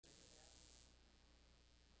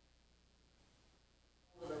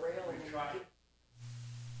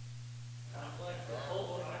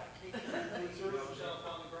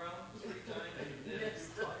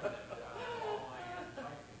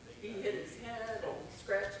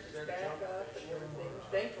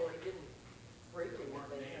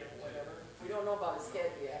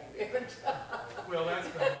head yet. We haven't. Well, that's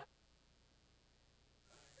been.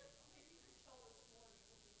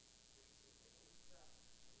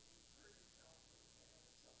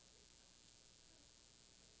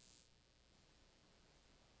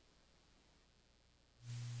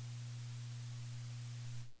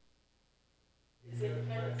 It's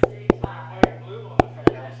Independence Day. Blue on the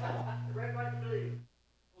Red, white, and blue.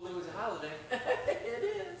 Well, it was a holiday. It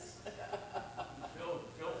is.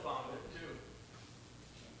 Phil found it too.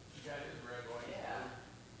 He got his red, white, and Yeah. blue.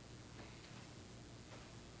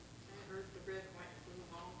 I heard the red, white, and blue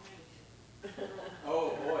all night. Oh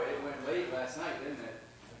boy, it went late last night, didn't it?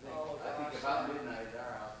 I think gosh. about midnight at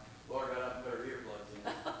our house. Laura got up and put her earplugs in.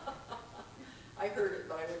 I heard it,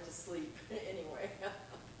 but I went to sleep anyway.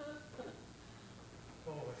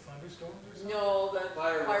 Oh, with thunderstorms or something? No, the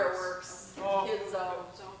Fireworks. fireworks, Oh. kids out.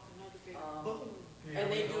 Goes off another big Um, Yeah, and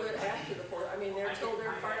they we do know it after the 4th. I mean, they're till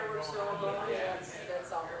their fireworks are all gone. Yeah.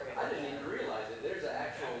 That's all there. I didn't even realize it. There's an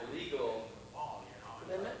actual legal Oh, you know.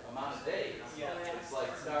 Limit? amount of days. Yeah. It's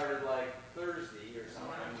like started like Thursday or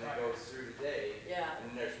something, and it goes through the day. Yeah,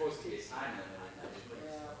 And there's supposed to be a time limit.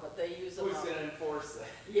 yeah, but they use them. Who's out. gonna enforce that?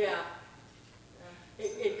 Yeah.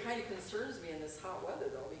 It kind of concerns me in this hot weather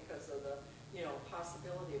though, because of the,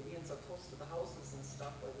 possibility of being so close to the houses and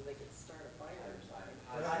stuff, whether they could start a fire or something.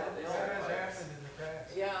 I don't That know. has happened in the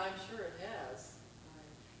past. Yeah, I'm sure it has.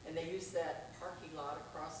 And they use that parking lot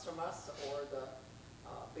across from us, or the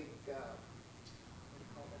big, what do you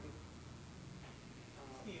call it?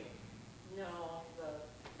 No, the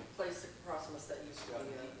place across from us that used to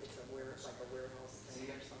be it's like a warehouse thing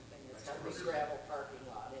or something. It's got a big gravel parking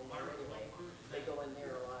lot in there anyway. They go in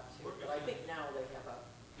there a lot too. But I think now they have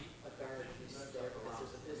a guard who's there because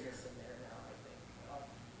there's a business in there now, I think.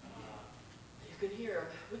 You can hear,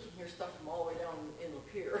 we can hear stuff from all the way down in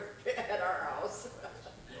Lapeer at our house.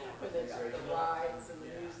 When they got the rides and the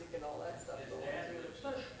music and all that stuff going too.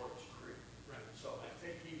 Schwartz Creek. Right, so I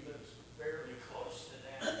think he lives fairly close to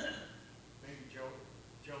that. Maybe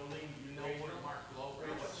Jolene, you know where Mark Glover,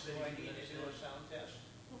 what city he lives in? sound test?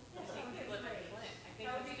 I think they live in Flint. I think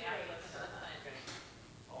his dad lives in Flint.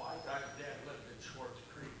 Oh, I thought Dad lived in Schwartz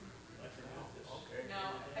Creek. Okay. No,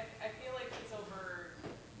 I feel like it's over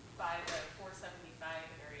by the 475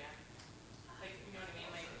 area. Like, you know what I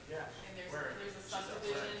mean? Like, Yeah. and there's Where? a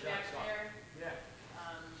subdivision back there. Yeah.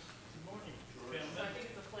 Good morning, So I think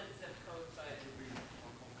it's a Flint zip code, but I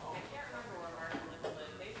can't remember where Mark and Linda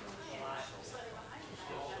live. They've moved a lot.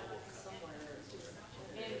 Somewhere there's just.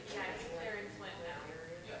 And yeah, I think they're in Flint now.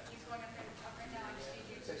 He's going up right now. I just need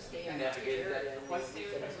you They're to. staying You navigated that area and quite they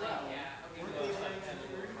Stay fit with Flint, around. yeah. Okay.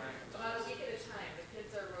 About a week at a time. The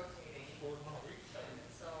kids are rotating.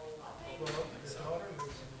 So Well, his daughter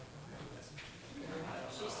lives in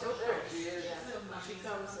She's still there. She is. She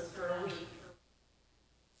comes in for a week.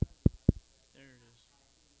 There it is.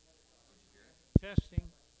 Testing,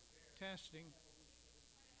 testing.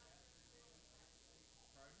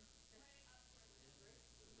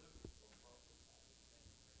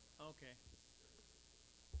 Okay.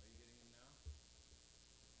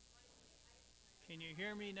 Can you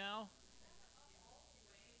hear me now?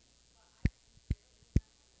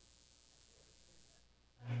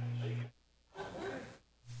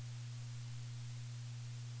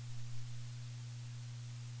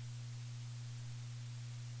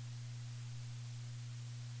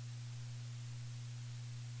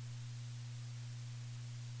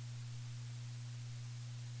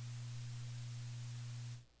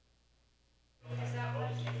 Is that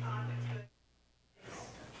what it's on?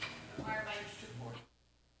 Wire lights.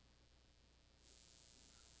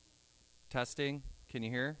 Testing. Can you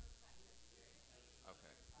hear?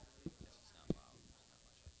 Okay.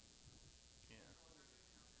 Yeah.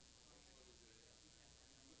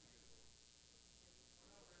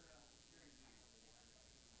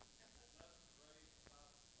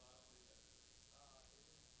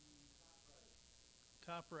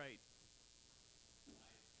 Top right.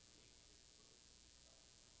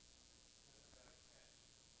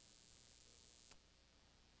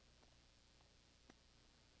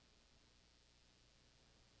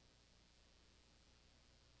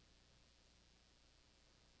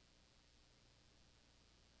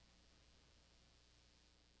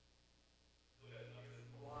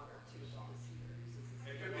 Water too. Because he uses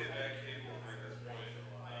It could be a bad cable at this point.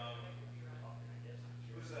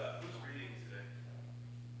 Who's reading today?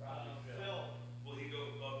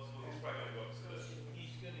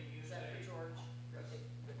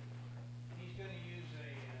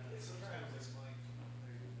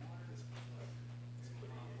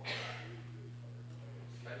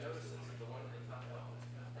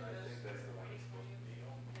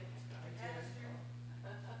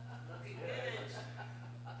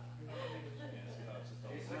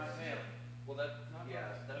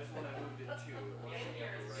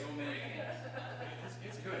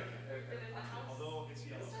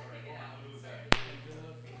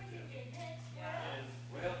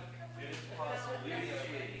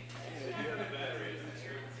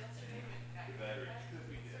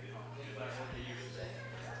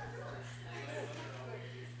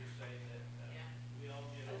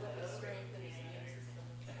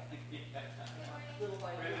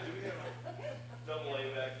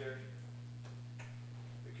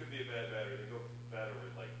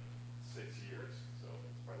 6 years, so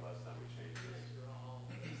it's probably last time we changed this.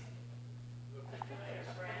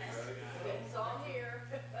 It's all here.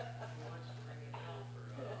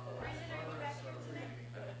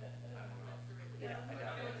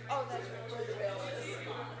 Oh, that's right. Where the bell is.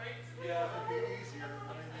 Yeah, It'd be easier,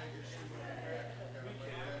 I mean, they just shoot it back, you gotta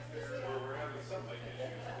lay back there. we're having some like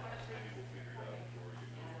issues, maybe we'll figure it out before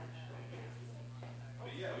you know.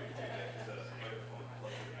 But yeah, we can do that, because that's a microphone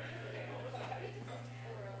plug in back there.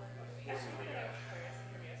 We'll see what we got.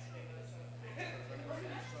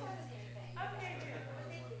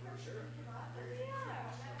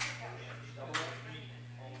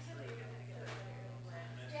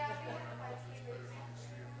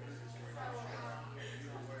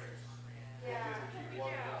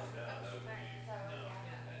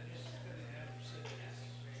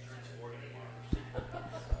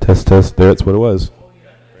 Test, test. That's what it was.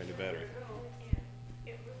 Brand new battery.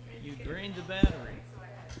 You drained the battery.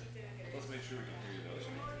 Let's make sure we can hear you though.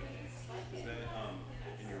 Is that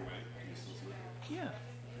in your way? Can you still see it? Yeah.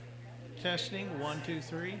 Testing 1, 2,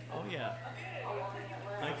 3. Oh yeah.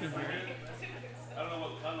 I can hear it. I don't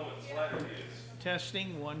know what the slider is.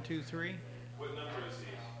 Testing 1, 2, 3. What number is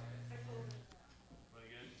he? What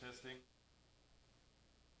again? Testing.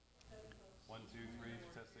 1, 2, 3.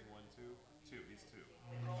 Testing 1, 2. 2. He's 2.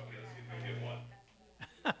 Okay, let's see if we get 1.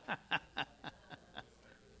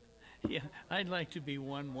 Yeah, I'd like to be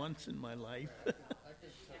one once in my life. I could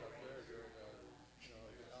set up there during the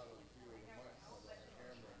out of view of the mic, so that the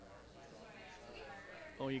camera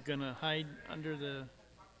and Oh, you're gonna hide under the.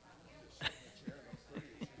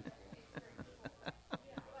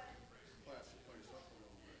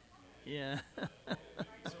 Yeah.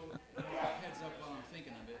 So, heads up while I'm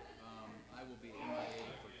thinking of it, I will be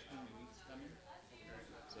MIA for 2 weeks coming.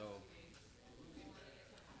 So,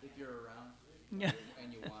 if you're around Yeah.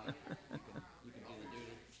 and you want it, you can do the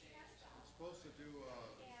duty. I'm supposed to do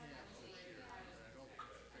camp this year, and I don't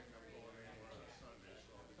think I'm going anywhere on Sunday,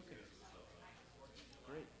 so I'll be busy.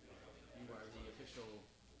 Great. You are the official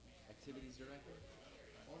activities director?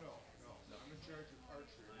 Oh, no. I'm in charge of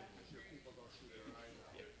archery, making sure people don't shoot their eyes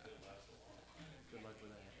out. Good luck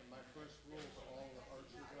with that. And my first rule to all the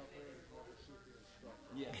archers out there is never shoot the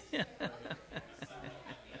instructor. Yes.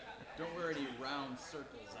 Don't wear any round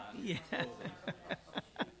circles on Yeah. clothing.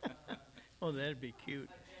 Oh, that'd be cute.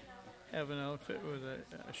 Have an outfit with a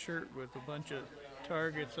shirt with a bunch of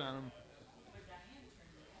targets on them.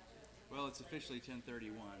 Well, it's officially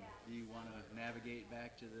 10:31. Do you want to navigate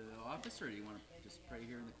back to the office, or do you want to just pray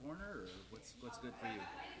here in the corner, or what's good for you?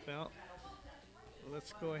 Well,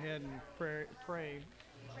 let's go ahead and pray.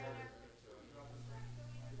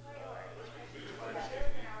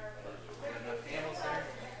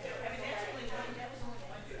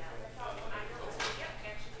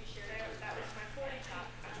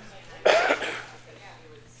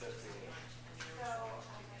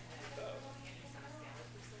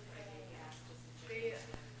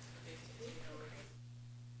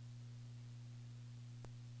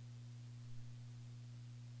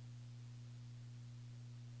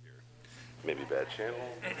 Maybe bad channel.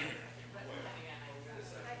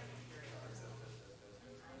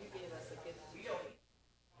 You gave us a good.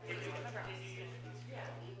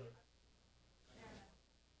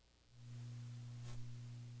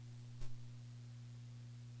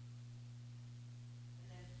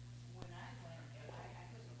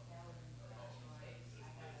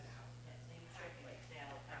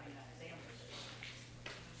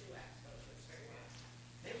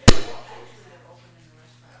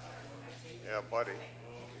 Yeah, buddy.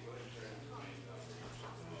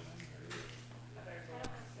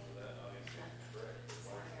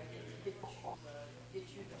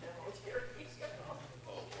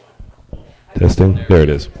 Testing. There it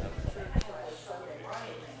is. Up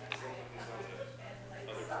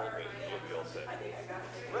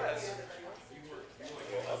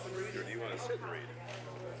and read, or do you want to sit and read?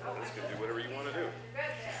 This can do whatever you want to do.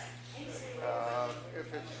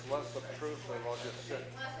 If it's less obtrusive, I'll just sit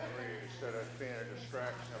and read instead of being a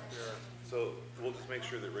distraction up there. So we'll just make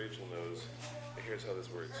sure that Rachel knows. Here's how this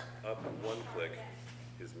works. Up one click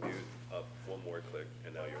is mute. Up one more click,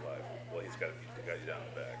 and now you're live. Well, he got you down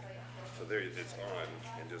the back. So there, it's on,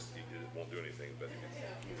 and just it won't do anything. But if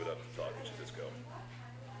you move it up and talk, it should just go.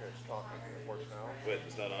 Okay, it's talking to you. Works now? Wait,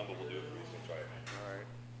 it's not on, but we'll do it for you. So try it. All right.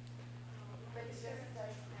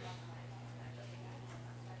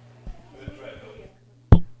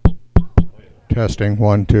 Testing,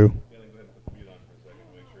 1, 2. Yeah, then go ahead and put the mute on for a second.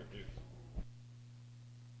 Make sure it mutes.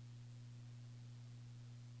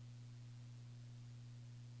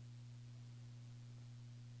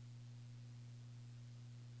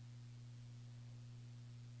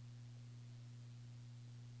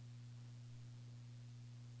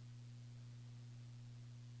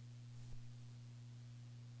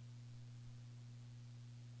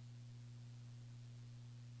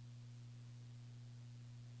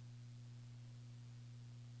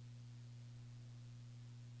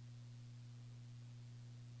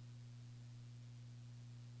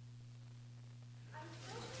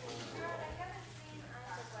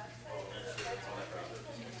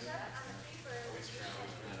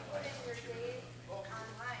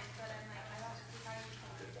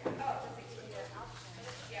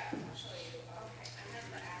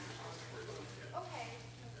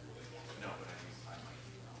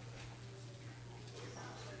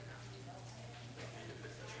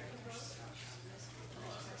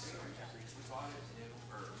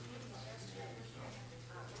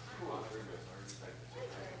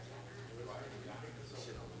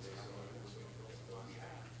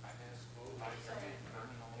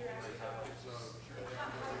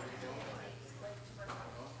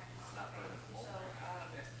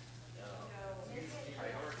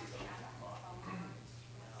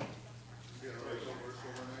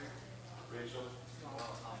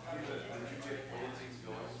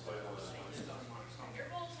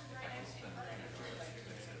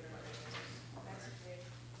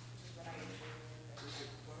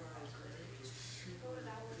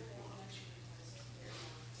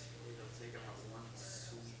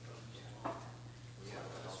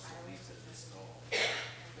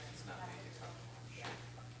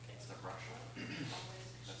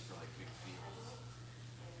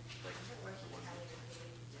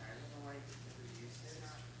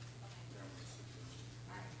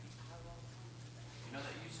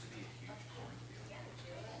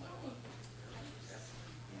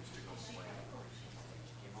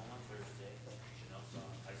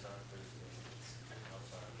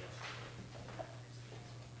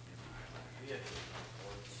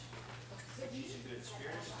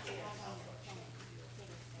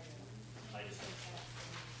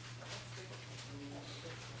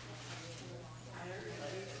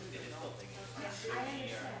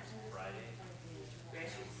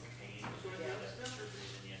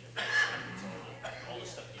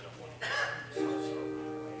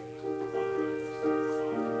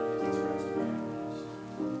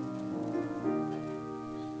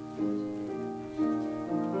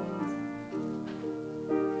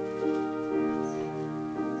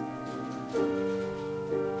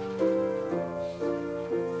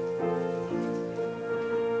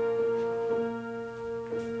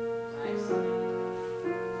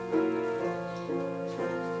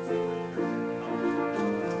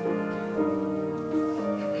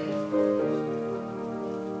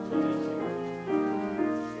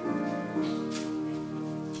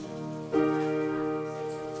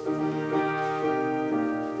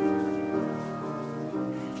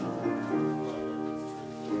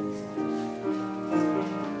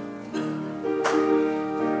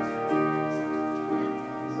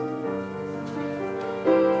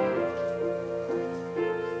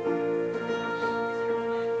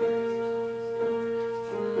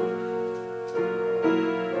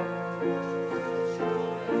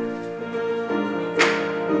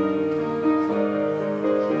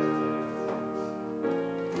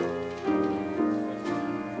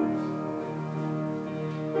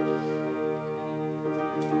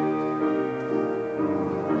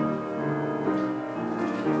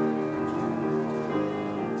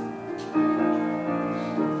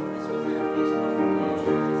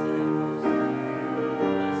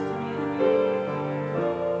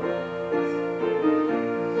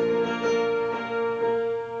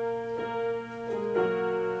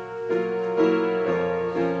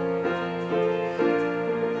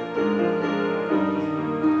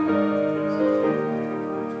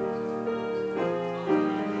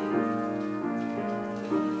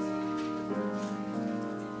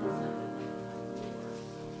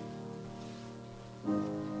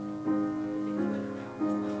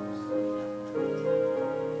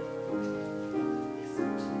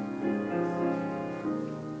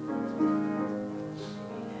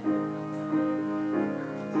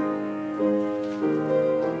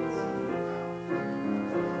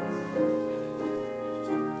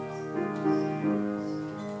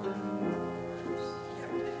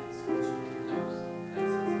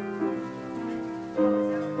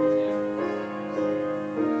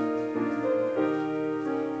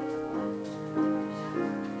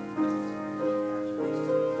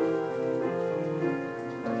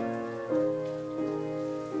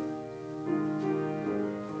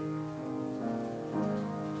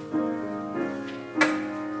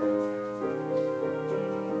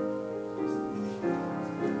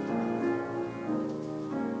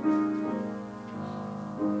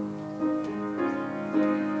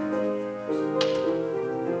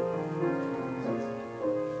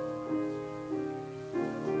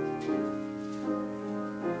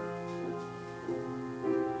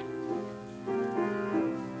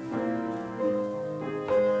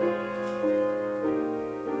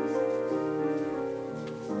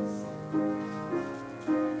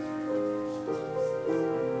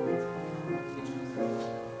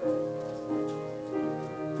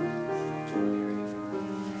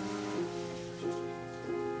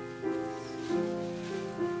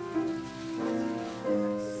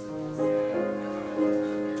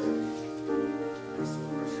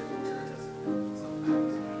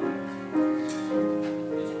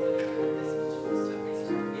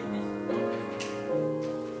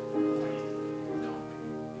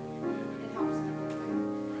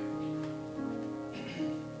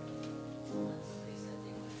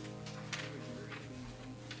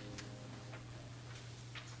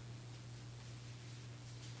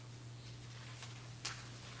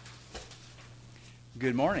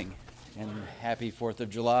 Good morning and happy 4th of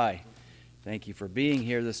July. Thank you for being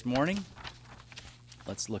here this morning.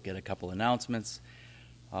 Let's look at a couple announcements.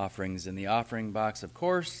 Offerings in the offering box, of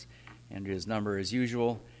course. Andrea's number as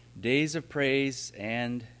usual. Days of praise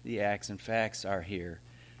and the acts and facts are here.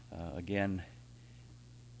 Again,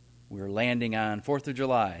 we're landing on 4th of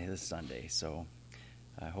July this Sunday, so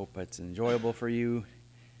I hope it's enjoyable for you.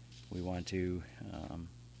 We want to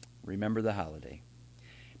remember the holiday.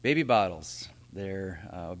 Baby bottles, they're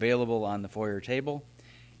available on the foyer table,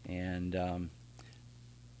 and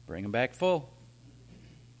bring them back full.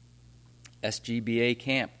 SGBA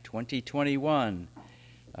Camp 2021,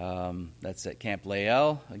 that's at Camp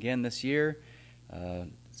Lael again this year,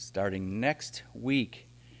 starting next week,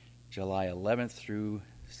 July 11th through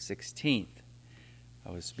 16th.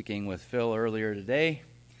 I was speaking with Phil earlier today.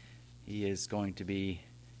 He is going to be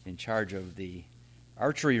in charge of the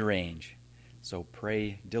archery range, so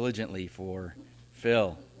pray diligently for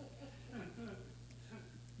Phil.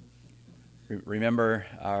 Remember,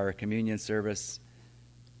 our communion service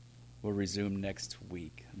will resume next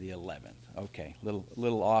week, the 11th. Okay,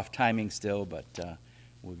 little off timing still, but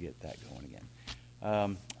we'll get that going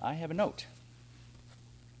again. I have a note.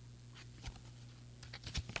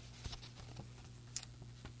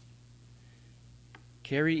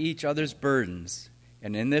 Carry each other's burdens,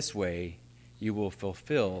 and in this way you will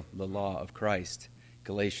fulfill the law of Christ.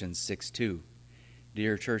 Galatians 6:2.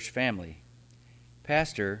 Dear church family,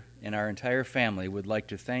 Pastor and our entire family would like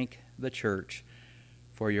to thank the church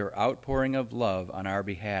for your outpouring of love on our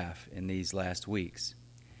behalf in these last weeks.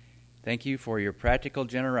 Thank you for your practical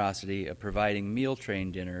generosity of providing meal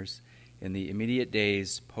train dinners in the immediate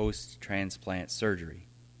days post-transplant surgery.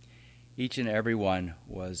 Each and every one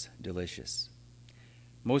was delicious.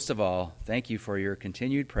 Most of all, thank you for your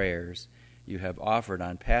continued prayers you have offered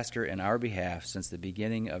on Pastor and our behalf since the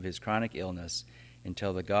beginning of his chronic illness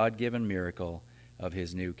until the God-given miracle of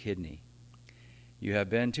his new kidney. You have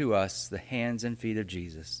been to us the hands and feet of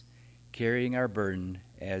Jesus, carrying our burden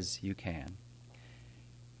as you can.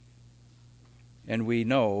 And we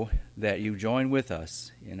know that you join with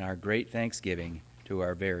us in our great thanksgiving to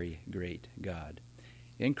our very great God.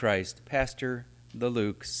 In Christ, Pastor, the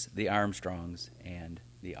Lukes, the Armstrongs, and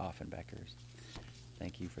the Offenbeckers.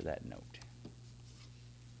 Thank you for that note.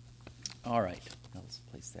 All right, let's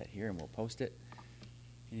place that here and we'll post it.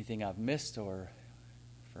 Anything I've missed or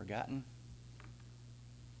forgotten?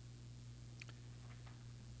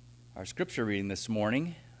 Our scripture reading this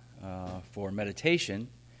morning for meditation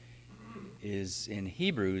is in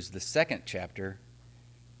Hebrews, the 2nd chapter,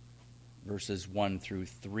 verses 1 through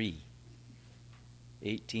 3.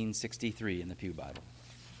 1863 in the Pew Bible.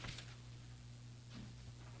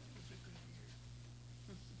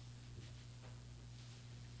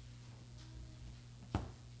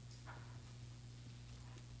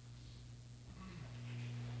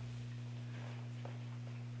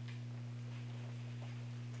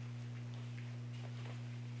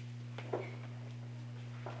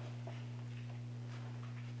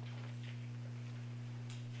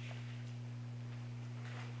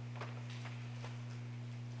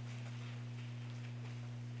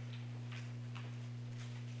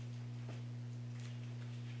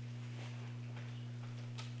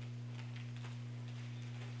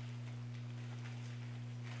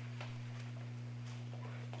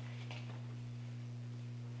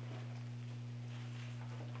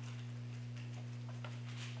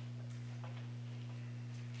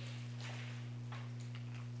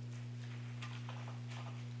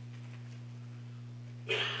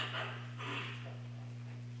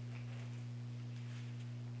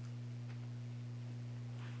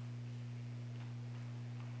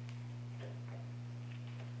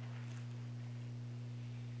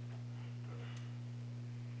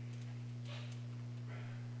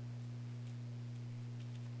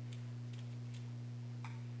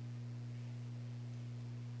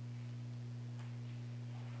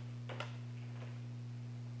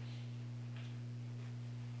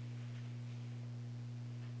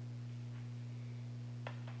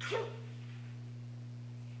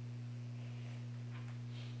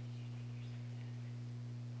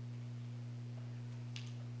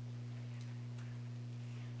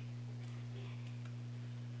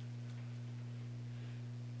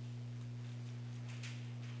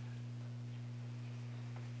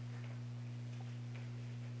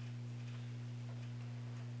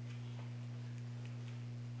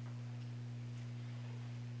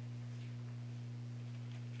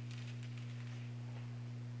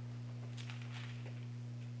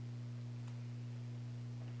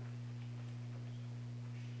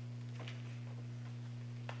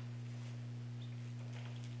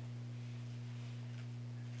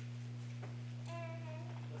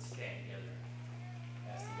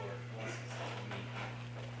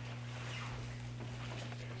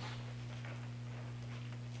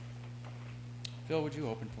 Phil, would you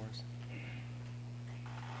open for us?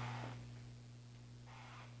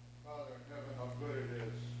 Father in heaven, how good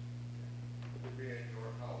it is to be in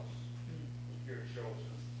your house with your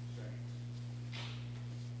chosen saints.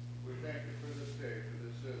 We thank you for this day, for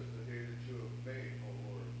this is the day that you have made, O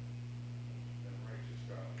Lord, and righteous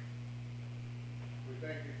God. We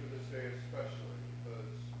thank you for this day especially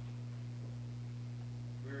because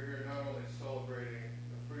we're here not only celebrating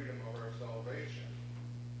the freedom of our salvation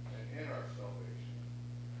and in our salvation,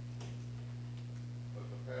 but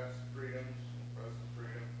the past freedoms and present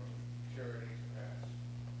freedom from tyrannies past.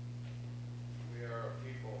 We are a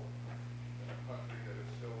people in a country that is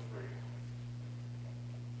still free.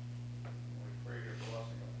 And we pray your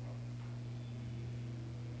blessing upon it.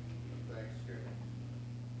 And thanksgiving.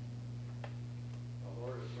 Now,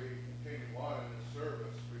 Lord, as we continue on in this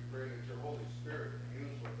service, we pray that your Holy Spirit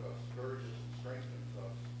communes with us, urges and strengthens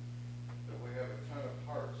us, that we have attentive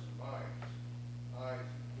hearts and minds, eyes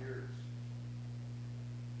and ears.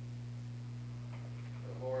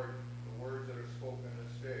 That, Lord, the words that are spoken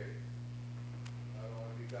this day not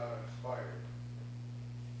only be God-inspired,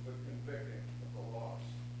 but convicting of the lost,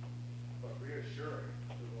 but reassuring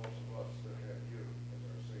to those of us that have you as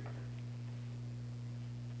our Savior.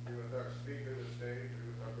 Be with our speaker this day, be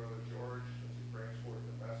with our brother George as he brings forth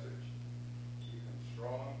the message. Keep him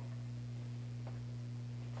strong.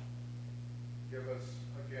 Give us,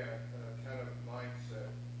 again, an attentive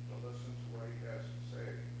mindset to listen to what he has to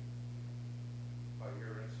say by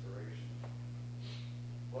your inspiration.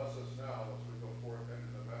 Bless us now as we go forth into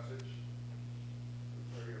the message. We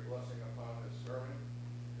pray your blessing upon this sermon,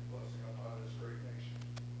 your blessing upon this great nation.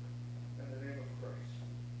 In the name of Christ.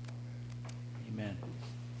 Amen.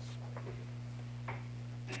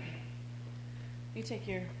 Amen. You take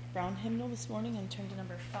your brown hymnal this morning and turn to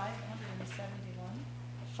number 571.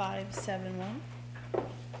 571.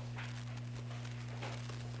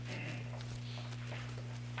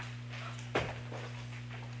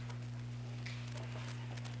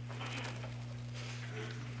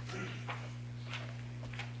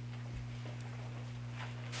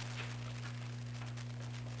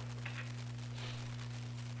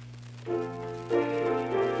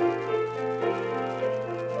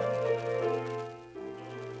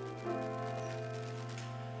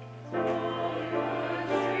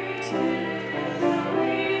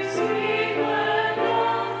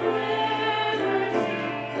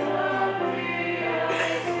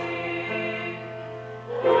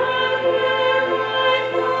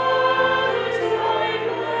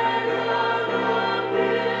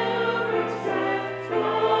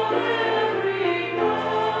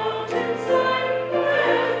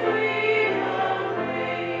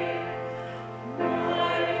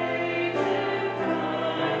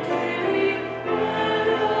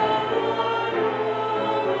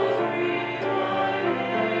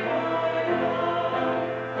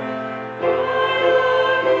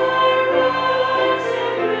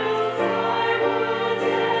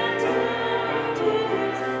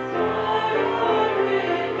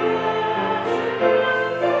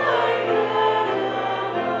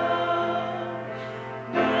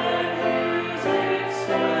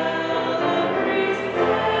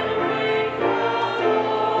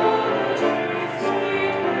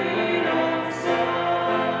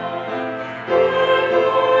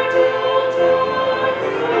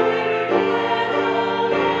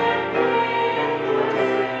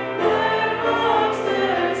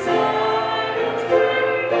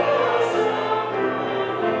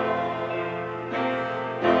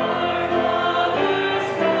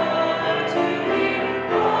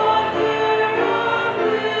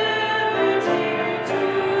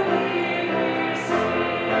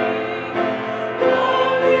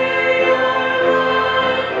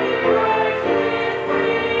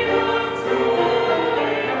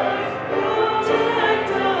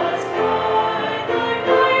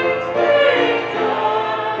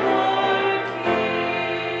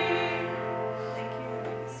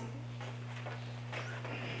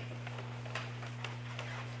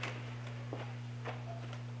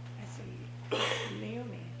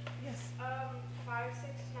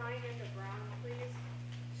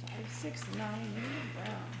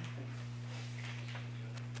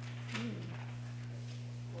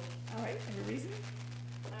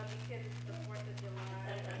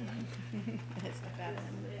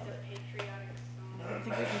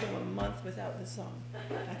 Without the song.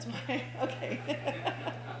 That's why. Okay.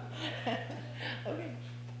 Okay.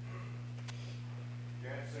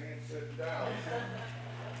 Can't sing it sitting down.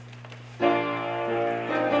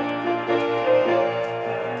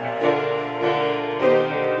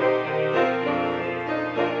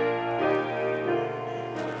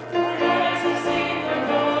 As I sing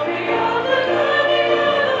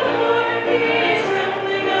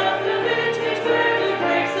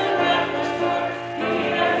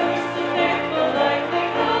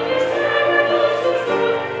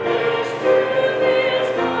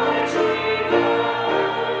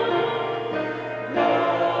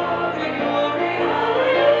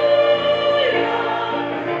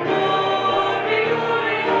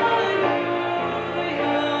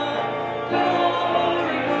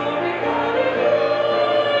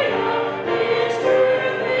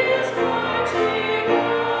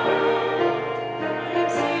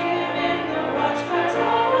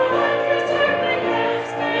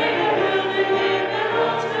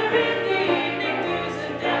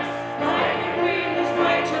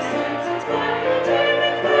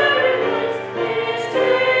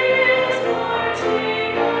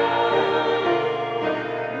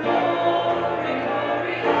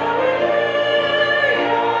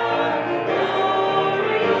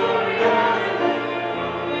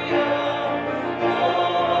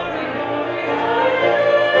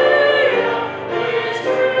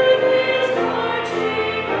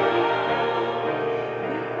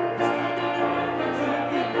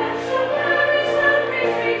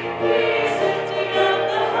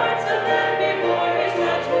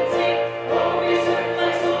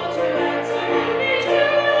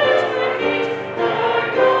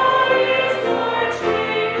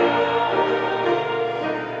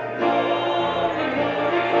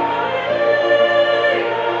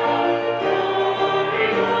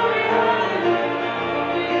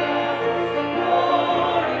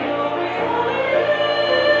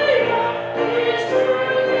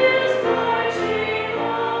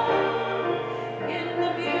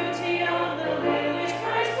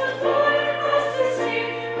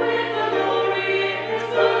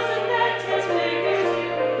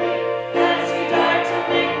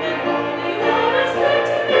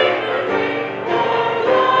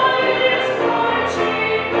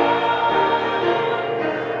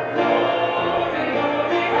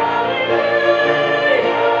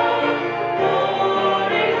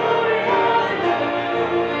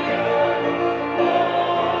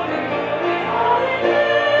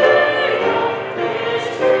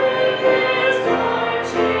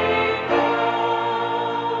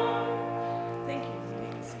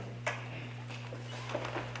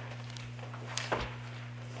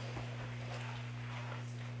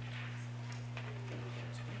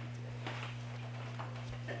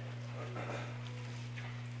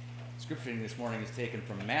scripture reading this morning is taken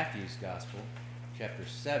from Matthew's Gospel, chapter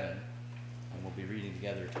 7, and we'll be reading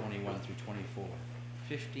together 21 through 24.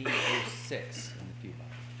 50 through 6 in the Pew Bible.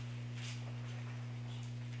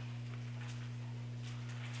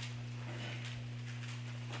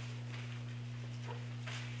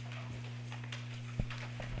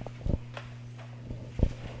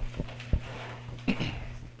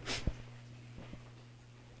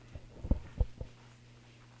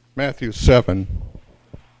 Matthew 7,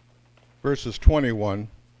 verses 21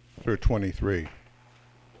 through 23.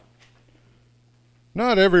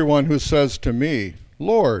 Not everyone who says to me,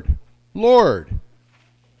 Lord, Lord,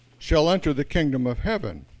 shall enter the kingdom of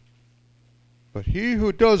heaven, but he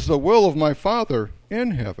who does the will of my Father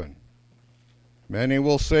in heaven. Many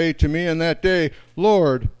will say to me in that day,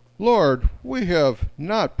 Lord, Lord, we have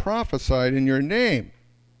not prophesied in your name,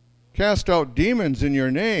 cast out demons in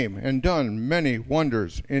your name, and done many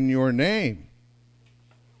wonders in your name.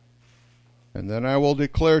 And then I will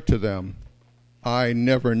declare to them, I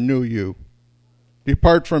never knew you.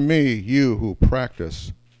 Depart from me, you who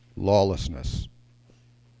practice lawlessness.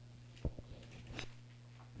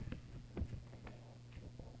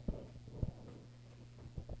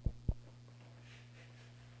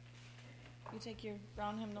 You take your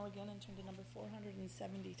brown hymnal again and turn to number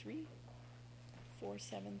 473.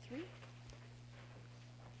 473.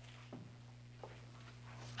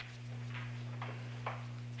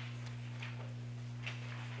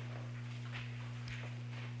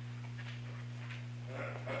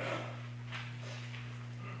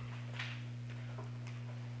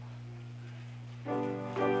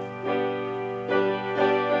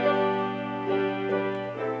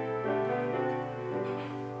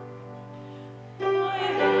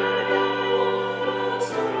 I heard a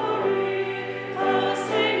story, how a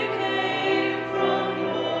Savior came.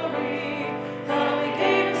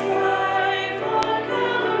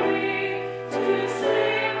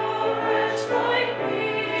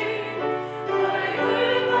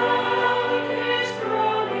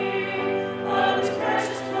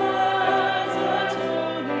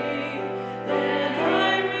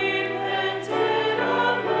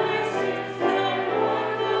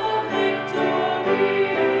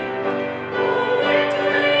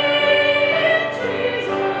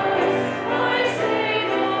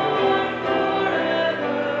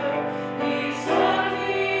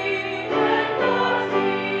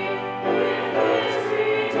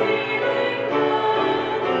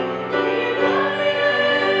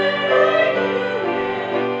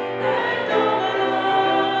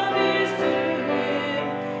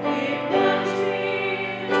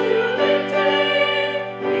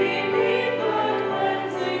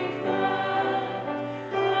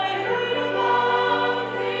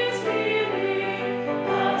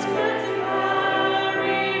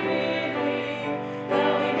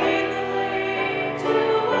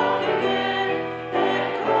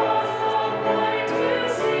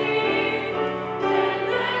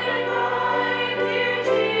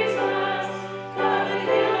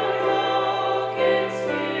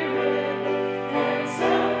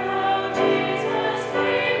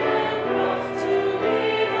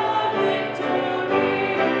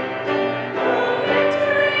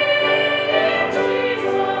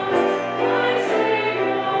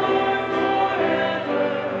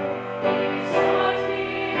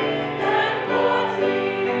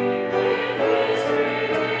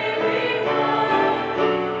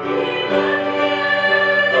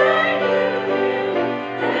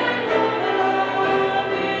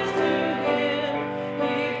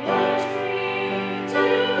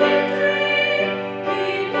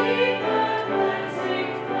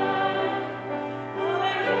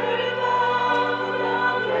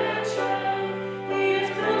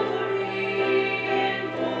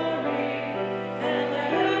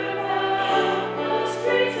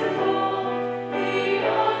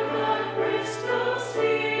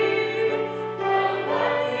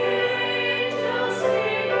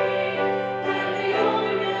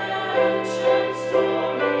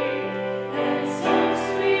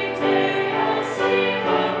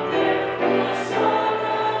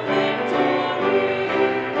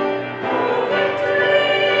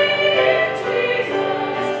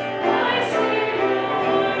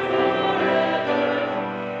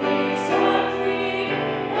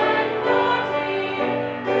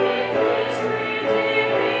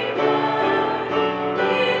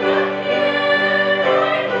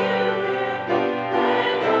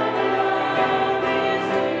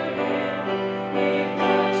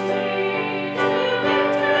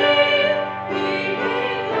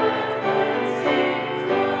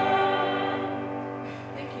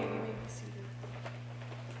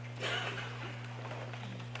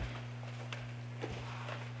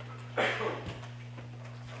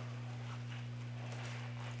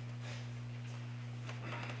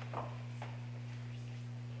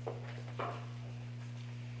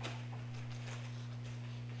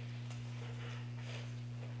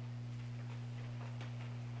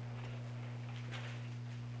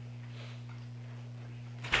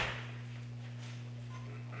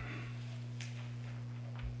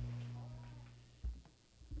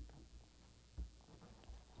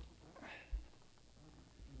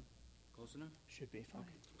 close enough? Should be fine.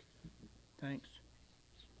 Thanks.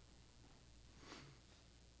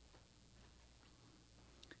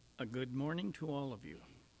 A good morning to all of you.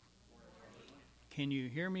 Can you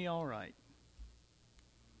hear me all right?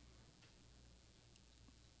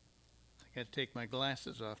 I got to take my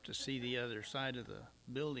glasses off to see the other side of the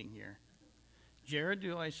building here. Jared,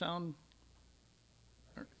 do I sound...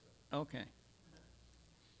 Okay.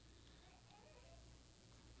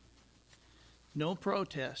 No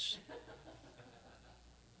protests.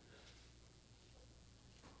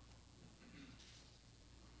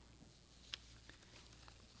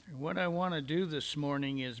 What I want to do this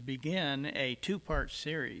morning is begin a two-part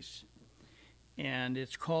series, and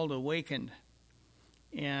it's called Awaken.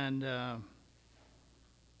 And I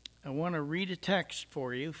want to read a text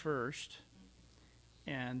for you first,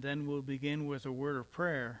 and then we'll begin with a word of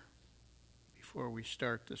prayer before we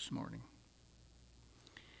start this morning.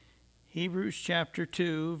 Hebrews chapter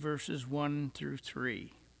 2, verses 1 through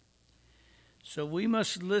 3. So we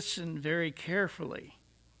must listen very carefully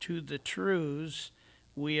to the truths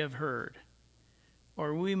we have heard,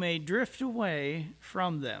 or we may drift away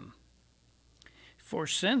from them. For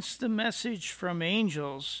since the message from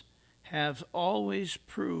angels have always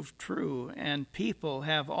proved true, and people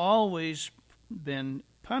have always been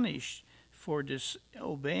punished for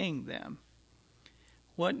disobeying them,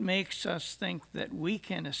 what makes us think that we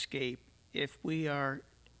can escape if we are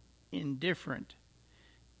indifferent,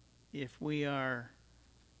 if we are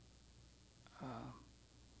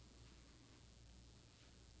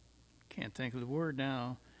can't think of the word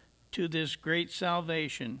now, to this great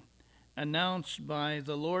salvation announced by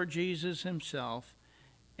the Lord Jesus himself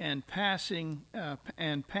and passed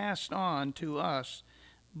on to us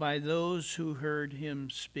by those who heard him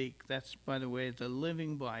speak. That's, by the way, the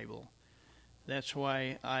Living Bible. That's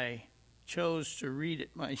why I chose to read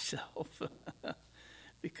it myself,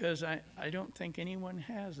 because I don't think anyone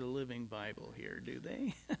has a Living Bible here, do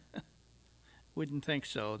they? Wouldn't think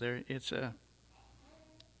so.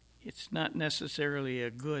 It's not necessarily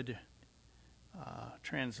a good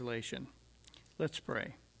translation. Let's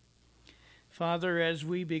pray. Father, as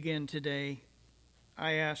we begin today,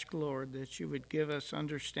 I ask, Lord, that you would give us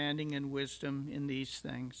understanding and wisdom in these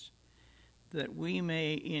things, that we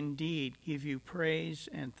may indeed give you praise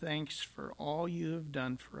and thanks for all you have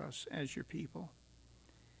done for us as your people.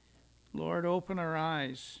 Lord, open our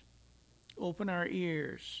eyes, open our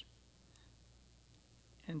ears,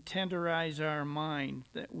 and tenderize our mind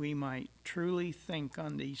that we might truly think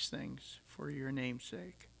on these things for your name's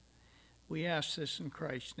sake. We ask this in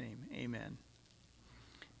Christ's name. Amen.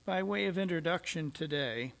 By way of introduction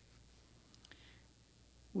today,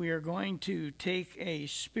 we are going to take a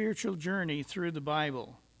spiritual journey through the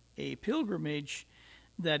Bible, a pilgrimage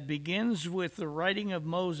that begins with the writing of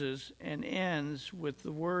Moses and ends with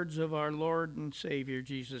the words of our Lord and Savior,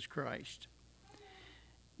 Jesus Christ.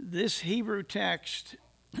 This Hebrew text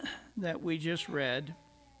that we just read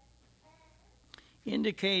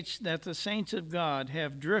indicates that the saints of God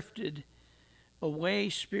have drifted away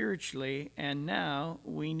spiritually, and now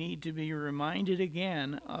we need to be reminded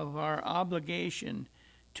again of our obligation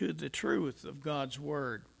to the truth of God's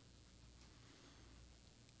Word.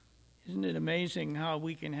 Isn't it amazing how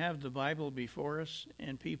we can have the Bible before us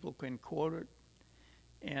and people can quote it,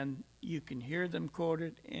 and you can hear them quote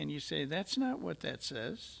it, and you say, that's not what that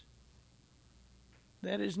says.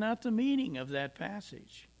 That is not the meaning of that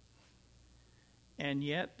passage. And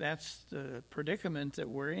yet, that's the predicament that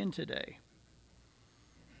we're in today.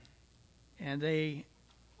 And they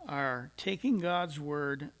are taking God's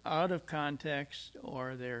word out of context,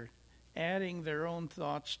 or they're adding their own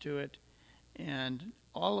thoughts to it, and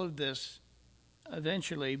all of this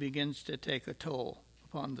eventually begins to take a toll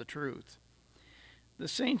upon the truth. The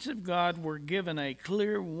saints of God were given a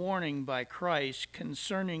clear warning by Christ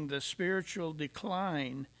concerning the spiritual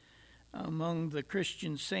decline among the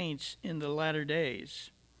Christian saints in the latter days.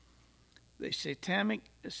 The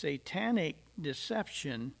satanic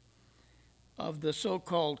deception of the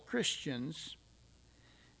so-called Christians,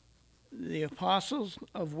 the apostles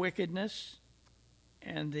of wickedness,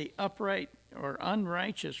 and the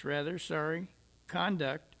unrighteous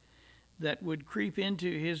conduct that would creep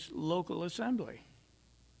into his local assembly.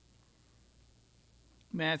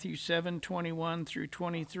 Matthew 7:21 through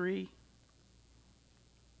 23.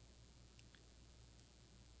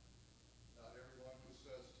 Not everyone who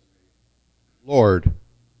says to me, Lord,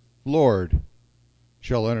 Lord,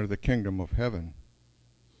 shall enter the kingdom of heaven,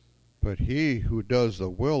 but he who does the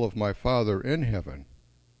will of my Father in heaven.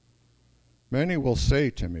 Many will say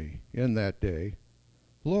to me in that day,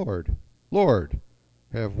 Lord, Lord,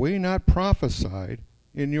 have we not prophesied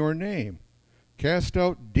in your name, cast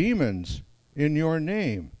out demons in your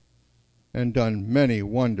name, and done many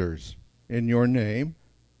wonders in your name.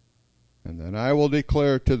 And then I will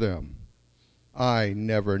declare to them, I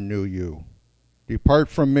never knew you. Depart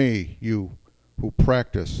from me, you who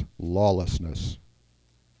practice lawlessness.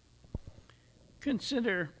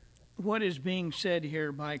 Consider what is being said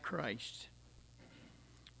here by Christ.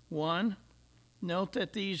 1. Note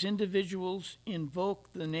that these individuals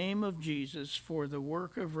invoke the name of Jesus for the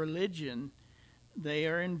work of religion they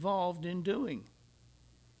are involved in doing.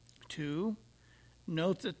 2.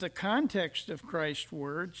 Note that the context of Christ's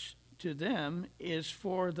words to them is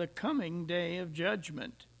for the coming day of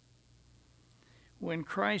judgment, when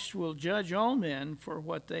Christ will judge all men for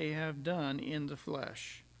what they have done in the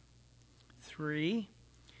flesh. 3.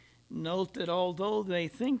 Note that although they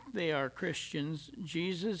think they are Christians,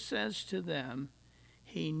 Jesus says to them,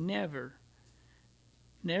 he never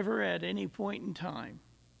at any point in time,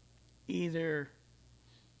 either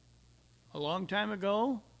a long time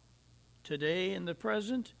ago, today in the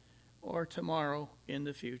present, or tomorrow in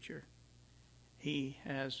the future, he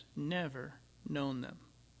has never known them.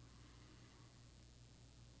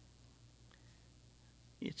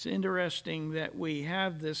 It's interesting that we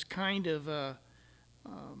have this kind of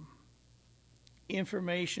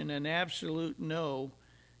information, an absolute no,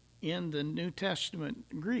 in the New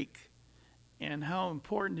Testament Greek, and how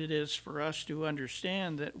important it is for us to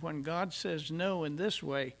understand that when God says no in this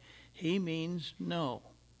way, he means no.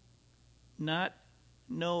 Not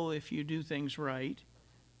no if you do things right,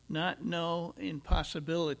 not no in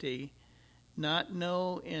possibility, not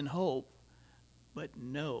no in hope, but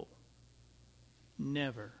no,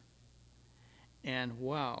 never. And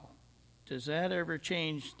wow, does that ever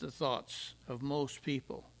change the thoughts of most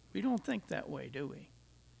people? We don't think that way, do we?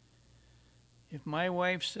 If my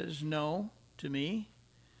wife says no to me,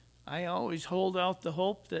 I always hold out the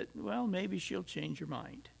hope that, well, maybe she'll change her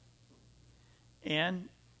mind. And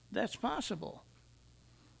that's possible.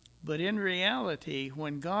 But in reality,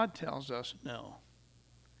 when God tells us no,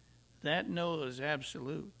 that no is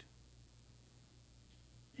absolute.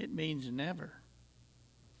 It means never.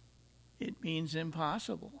 It means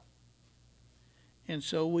impossible. And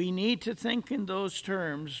so we need to think in those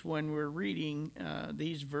terms when we're reading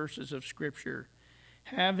these verses of Scripture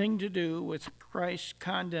having to do with Christ's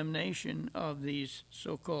condemnation of these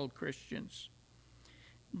so-called Christians.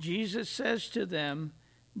 Jesus says to them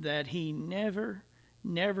that he never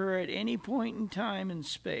at any point in time and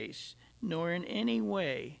space, nor in any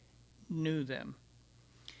way, knew them.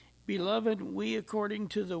 Beloved, we, according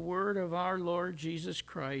to the word of our Lord Jesus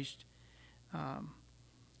Christ,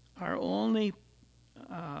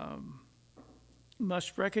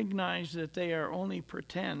 must recognize that they are only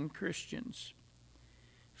pretend Christians.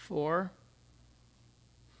 For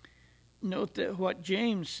note that what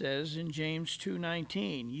James says in James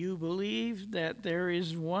 2:19, you believe that there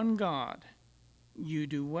is one God. You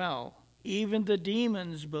do well. Even the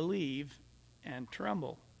demons believe and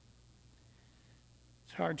tremble.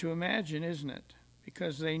 It's hard to imagine, isn't it?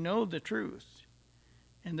 Because they know the truth,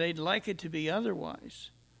 and they'd like it to be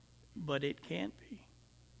otherwise, but it can't be,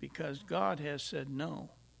 because God has said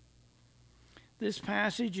no. This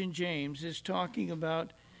passage in James is talking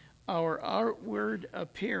about our outward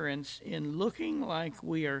appearance in looking like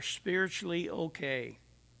we are spiritually okay.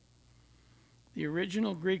 The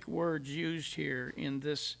original Greek words used here in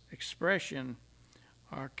this expression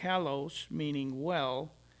are kalos, meaning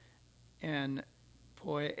well, and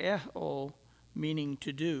poieo, meaning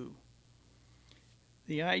to do.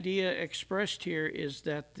 The idea expressed here is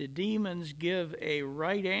that the demons give a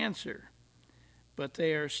right answer, but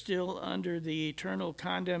they are still under the eternal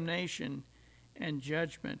condemnation and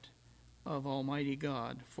judgment of Almighty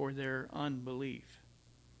God for their unbelief.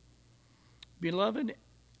 Beloved,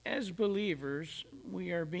 as believers,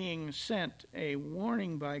 we are being sent a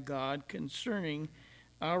warning by God concerning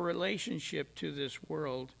our relationship to this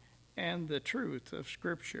world and the truth of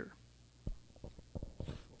Scripture.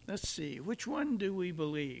 Let's see, which one do we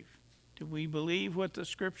believe? Do we believe what the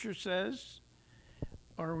Scripture says?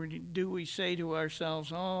 Or do we say to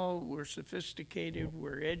ourselves, oh, we're sophisticated,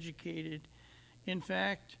 we're educated. In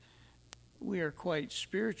fact, we are quite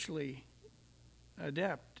spiritually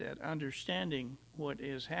adept at understanding what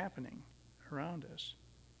is happening around us.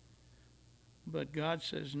 But God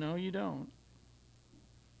says, no, you don't.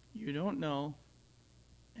 You don't know,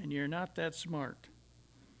 and you're not that smart.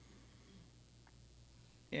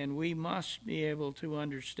 And we must be able to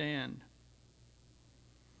understand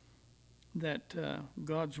that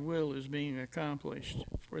God's will is being accomplished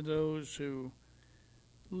for those who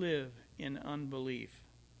live in unbelief.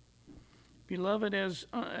 Beloved,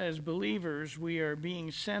 as believers, we are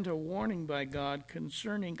being sent a warning by God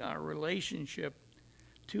concerning our relationship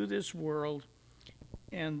to this world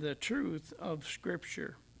and the truth of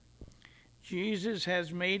Scripture. Jesus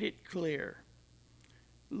has made it clear.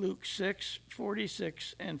 Luke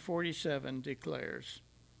 6:46 and 47 declares.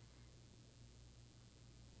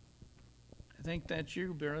 I think that's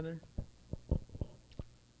you, brother.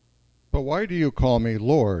 But why do you call me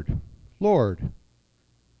Lord, Lord,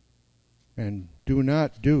 and do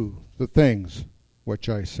not do the things which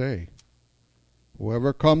I say?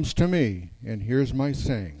 Whoever comes to me and hears my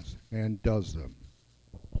sayings and does them,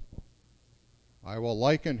 I will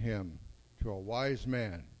liken him to a wise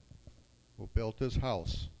man who built his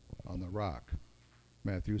house on the rock.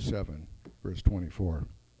 Matthew 7, verse 24.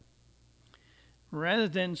 Rather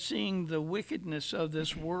than seeing the wickedness of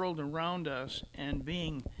this world around us and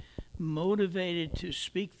being motivated to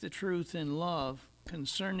speak the truth in love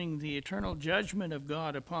concerning the eternal judgment of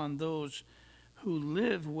God upon those who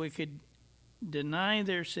live wicked, deny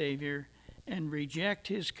their Savior, and reject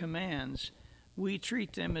his commands, we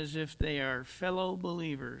treat them as if they are fellow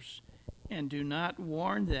believers and do not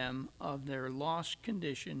warn them of their lost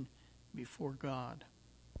condition before God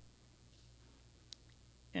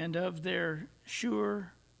and of their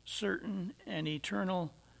sure, certain, and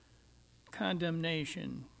eternal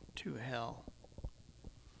condemnation to hell.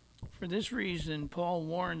 For this reason, Paul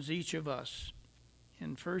warns each of us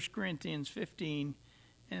in 1 Corinthians 15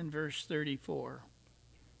 and verse 34.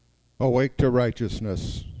 Awake to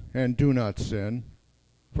righteousness, and do not sin,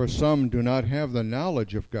 for some do not have the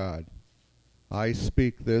knowledge of God. I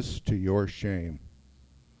speak this to your shame.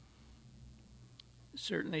 It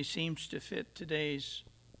certainly seems to fit today's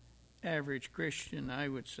average Christian, I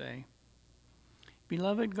would say.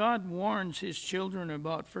 Beloved, God warns his children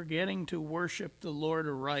about forgetting to worship the Lord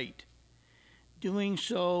aright, doing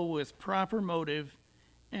so with proper motive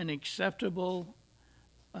and accepting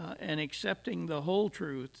the whole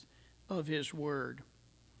truth of his word.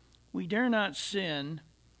 We dare not sin,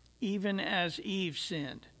 even as Eve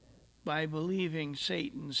sinned, by believing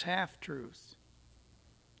Satan's half-truth.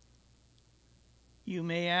 You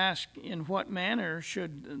may ask, in what manner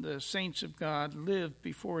should the saints of God live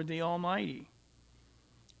before the Almighty?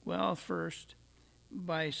 Well, first,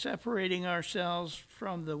 by separating ourselves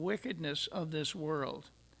from the wickedness of this world.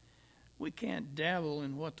 We can't dabble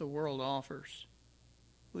in what the world offers.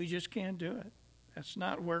 We just can't do it. That's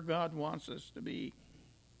not where God wants us to be.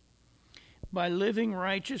 By living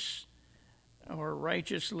righteously,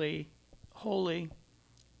 holy,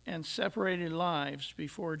 and separated lives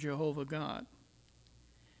before Jehovah God.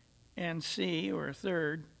 And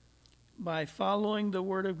third, by following the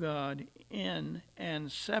Word of God in and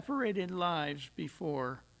separated lives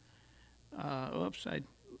before, I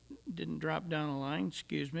didn't drop down a line,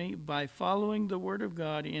 by following the Word of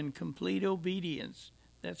God in complete obedience.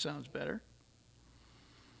 That sounds better.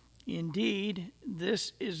 Indeed,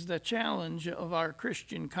 this is the challenge of our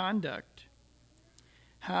Christian conduct.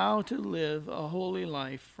 How to live a holy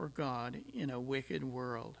life for God in a wicked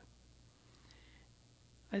world.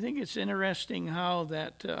 I think it's interesting how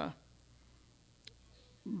that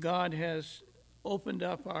God has opened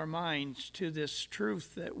up our minds to this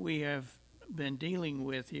truth that we have been dealing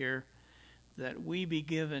with here, that we be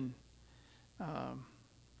given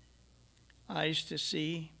eyes to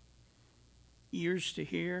see, ears to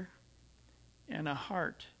hear, and a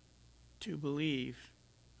heart to believe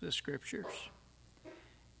the Scriptures.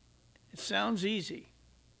 It sounds easy,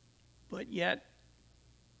 but yet,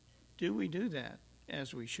 do we do that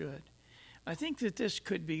as we should? I think that this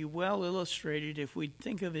could be well illustrated if we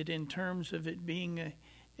think of it in terms of it being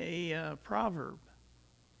a proverb.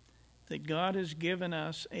 That God has given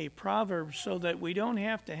us a proverb so that we don't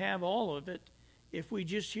have to have all of it if we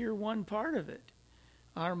just hear one part of it.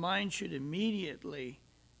 Our mind should immediately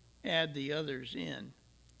add the others in,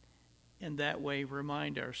 and that way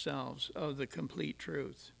remind ourselves of the complete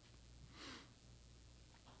truth.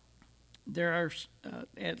 There are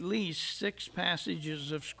at least 6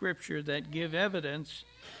 passages of Scripture that give evidence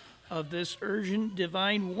of this urgent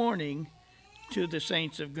divine warning to the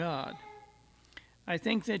saints of God. I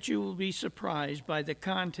think that you will be surprised by the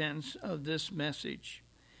contents of this message,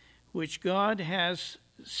 which God has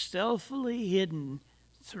stealthily hidden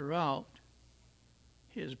throughout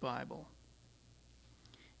his Bible.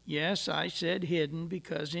 Yes, I said hidden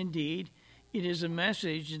because indeed it is a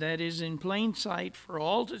message that is in plain sight for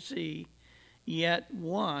all to see, yet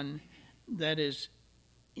one that is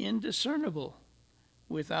indiscernible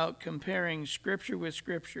without comparing Scripture with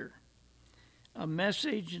Scripture. A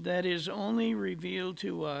message that is only revealed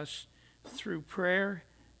to us through prayer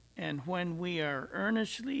and when we are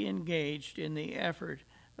earnestly engaged in the effort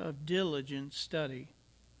of diligent study.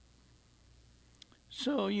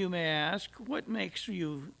 So you may ask, what makes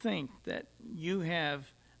you think that you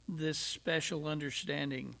have this special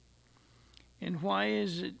understanding? And why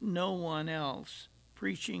is it no one else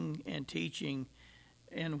preaching and teaching,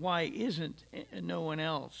 and why isn't no one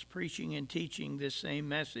else preaching and teaching this same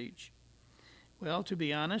message? Well, to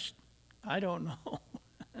be honest, I don't know.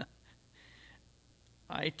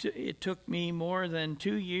 It took me more than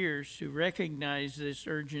 2 years to recognize this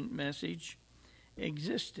urgent message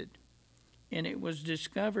existed, and it was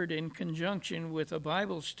discovered in conjunction with a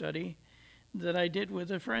Bible study that I did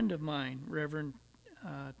with a friend of mine, Reverend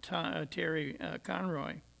Terry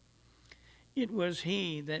Conroy. It was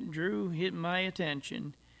he that drew my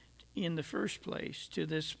attention in the first place to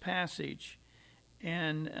this passage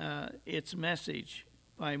and its message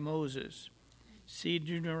by Moses. See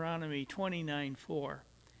Deuteronomy 29:4.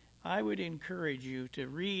 I would encourage you to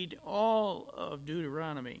read all of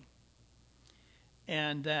Deuteronomy,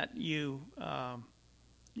 and that you,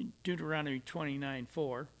 Deuteronomy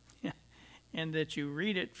 29:4, and that you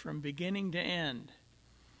read it from beginning to end.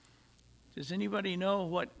 Does anybody know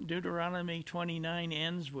what Deuteronomy 29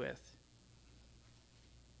 ends with?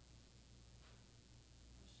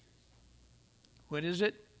 What is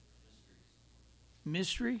it?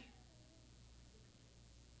 Mystery?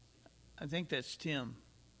 I think that's Tim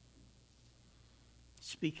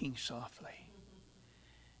speaking softly.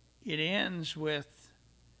 It ends with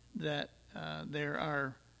that there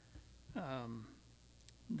are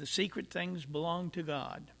the secret things belong to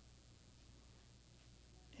God.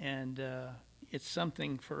 And it's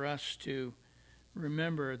something for us to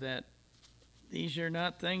remember that these are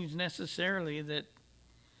not things necessarily that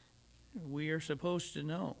we are supposed to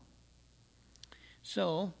know.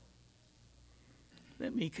 So,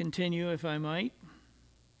 let me continue if I might.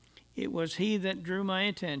 It was he that drew my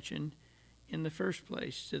attention in the first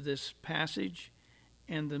place to this passage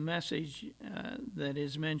and the message that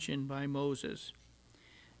is mentioned by Moses.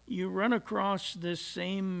 You run across this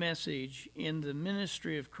same message in the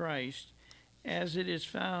ministry of Christ as it is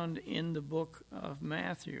found in the book of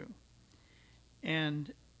Matthew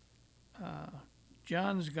and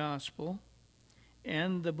John's Gospel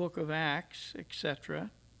and the book of Acts,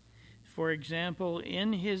 etc. For example,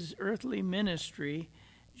 in his earthly ministry,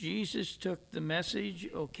 Jesus took the message,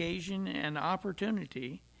 occasion, and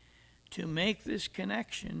opportunity to make this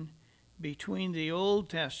connection between the Old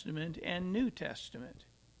Testament and New Testament,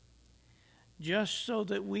 just so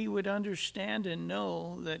that we would understand and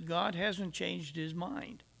know that God hasn't changed his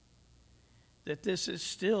mind, that this is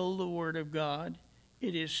still the Word of God,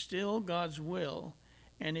 it is still God's will,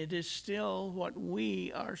 and it is still what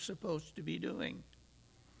we are supposed to be doing.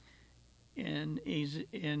 And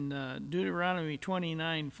in Deuteronomy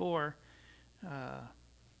 29:4,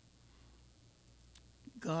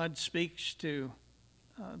 God speaks to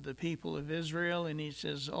the people of Israel, and he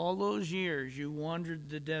says, all those years you wandered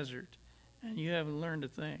the desert, and you haven't learned a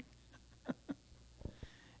thing.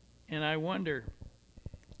 And I wonder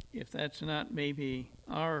if that's not maybe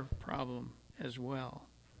our problem as well.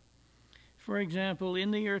 For example,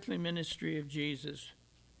 in the earthly ministry of Jesus,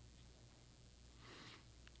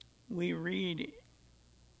 we read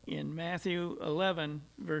in Matthew 11,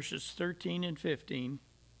 verses 13 and 15,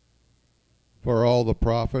 For all the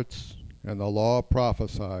prophets and the law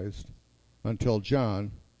prophesied until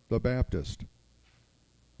John the Baptist.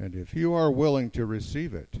 And if you are willing to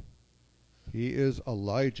receive it, he is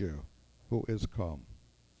Elijah who is come.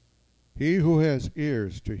 He who has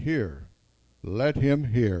ears to hear, let him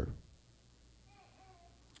hear.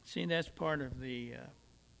 See, that's part of the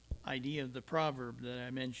idea of the proverb that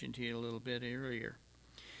I mentioned to you a little bit earlier.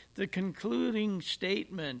 The concluding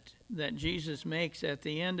statement that Jesus makes at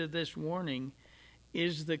the end of this warning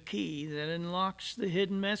is the key that unlocks the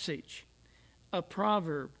hidden message, a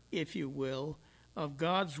proverb, if you will, of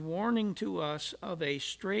God's warning to us of a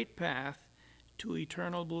straight path to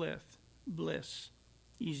eternal bliss.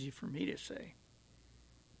 Easy for me to say.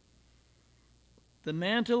 The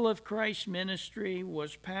mantle of Christ's ministry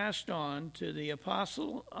was passed on to the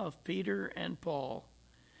apostle of Peter and Paul,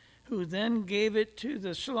 who then gave it to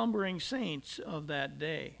the slumbering saints of that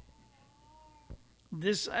day.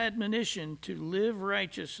 This admonition to live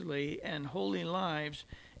righteously and holy lives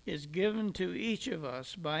is given to each of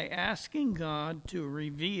us by asking God to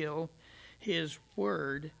reveal his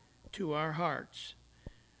word to our hearts.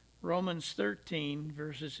 Romans 13,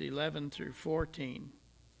 verses 11 through 14.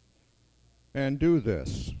 And do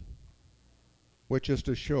this, which is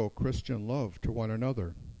to show Christian love to one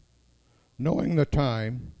another, knowing the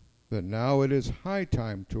time, that now it is high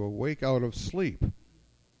time to awake out of sleep,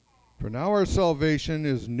 For now our salvation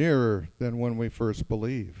is nearer than when we first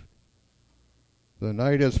believed. The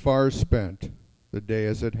night is far spent, the day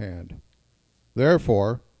is at hand.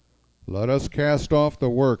 Therefore, let us cast off the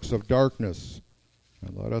works of darkness,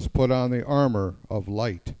 and let us put on the armor of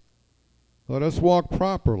light. Let us walk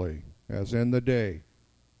properly, as in the day,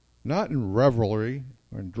 not in revelry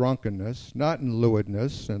and drunkenness, not in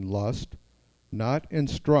lewdness and lust, not in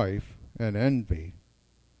strife and envy,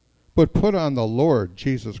 but put on the Lord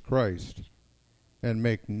Jesus Christ, and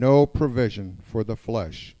make no provision for the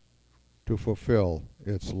flesh to fulfill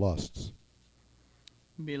its lusts.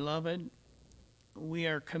 Beloved, we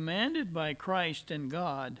are commanded by Christ and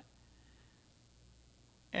God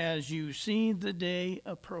as you see the day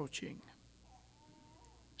approaching.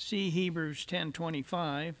 See Hebrews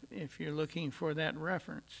 10:25 if you're looking for that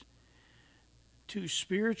reference. To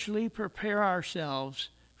spiritually prepare ourselves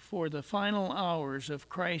for the final hours of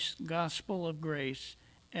Christ's gospel of grace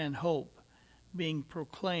and hope being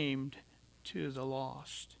proclaimed to the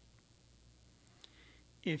lost.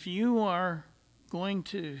 If you are going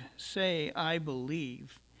to say, I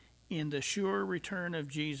believe in the sure return of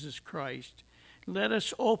Jesus Christ, let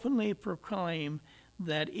us openly proclaim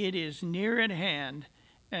that it is near at hand,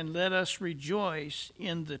 and let us rejoice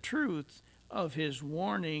in the truth of his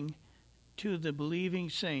warning to the believing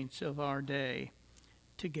saints of our day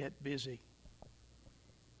to get busy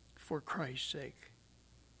for Christ's sake.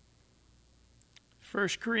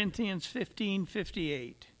 1 Corinthians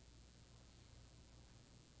 15:58.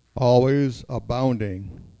 Always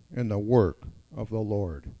abounding in the work of the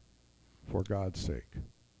Lord, for God's sake.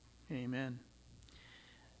 Amen.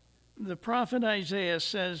 The prophet Isaiah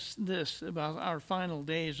says this about our final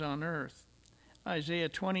days on earth. Isaiah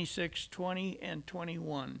 26:20 and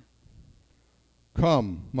 21.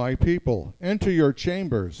 Come, my people, enter your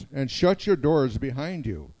chambers, and shut your doors behind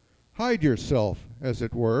you. Hide yourself, as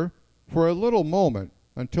it were, for a little moment,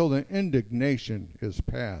 until the indignation is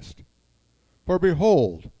past. For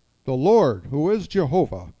behold, the Lord, who is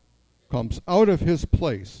Jehovah, comes out of his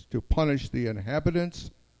place to punish the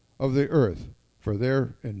inhabitants of the earth for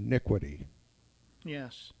their iniquity.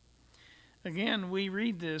 Yes. Again, we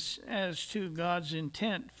read this as to God's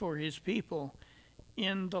intent for his people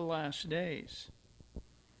in the last days.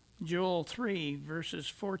 Joel 3, verses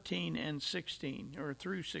 14 and 16, or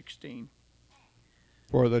through 16.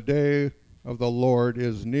 For the day of the Lord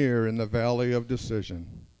is near in the valley of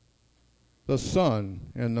decision. The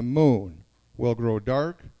sun and the moon will grow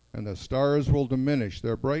dark, and the stars will diminish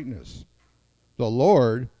their brightness. The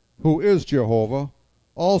Lord, who is Jehovah,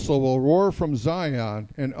 also will roar from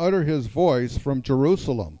Zion and utter his voice from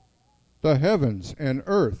Jerusalem. The heavens and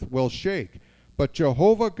earth will shake, but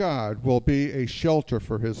Jehovah God will be a shelter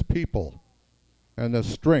for his people and the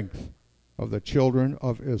strength of the children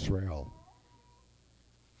of Israel.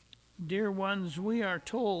 Dear ones, we are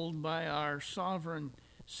told by our sovereign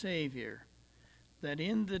Savior that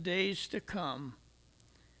in the days to come,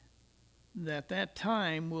 that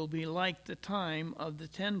time will be like the time of the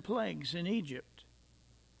 10 plagues in Egypt,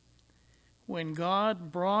 when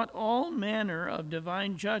God brought all manner of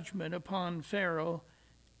divine judgment upon Pharaoh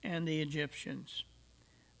and the Egyptians,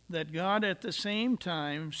 that God at the same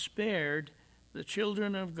time spared the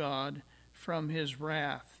children of God from his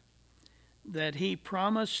wrath, that he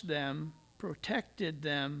promised them, protected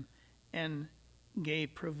them, and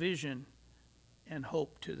gave provision and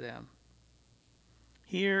hope to them.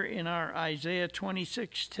 Here in our Isaiah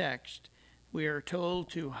 26 text, we are told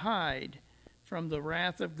to hide from the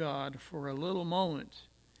wrath of God for a little moment.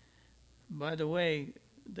 By the way,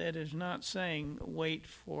 that is not saying wait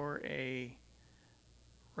for a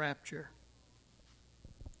rapture.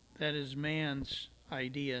 That is man's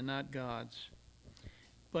idea, not God's.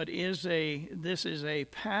 But this is a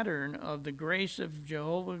pattern of the grace of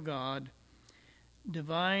Jehovah God,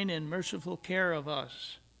 divine and merciful care of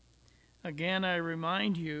us. Again, I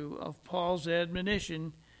remind you of Paul's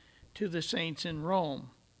admonition to the saints in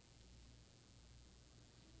Rome.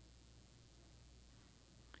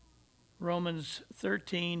 Romans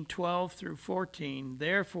 13:12 through 14.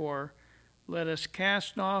 Therefore, let us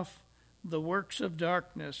cast off the works of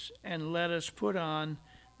darkness, and let us put on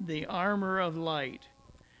the armor of light.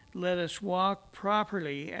 Let us walk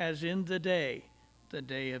properly as in the day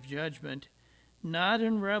of judgment, not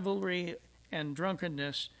in revelry and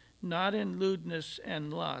drunkenness, not in lewdness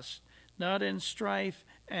and lust, not in strife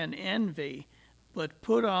and envy, but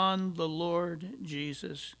put on the Lord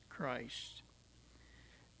Jesus Christ.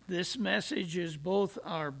 This message is both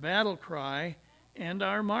our battle cry and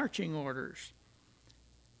our marching orders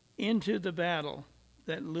into the battle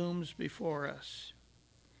that looms before us.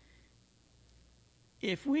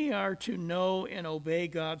 If we are to know and obey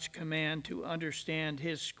God's command to understand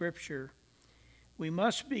His Scripture, we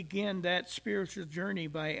must begin that spiritual journey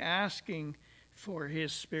by asking for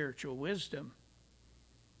His spiritual wisdom.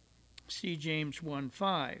 See James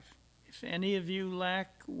 1:5. If any of you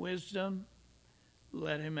lack wisdom,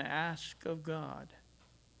 let him ask of God.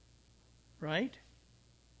 Right?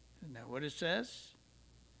 Isn't that what it says?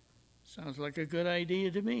 Sounds like a good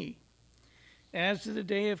idea to me. As the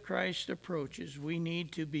day of Christ approaches, we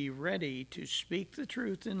need to be ready to speak the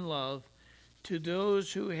truth in love to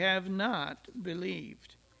those who have not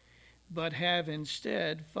believed, but have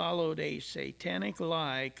instead followed a satanic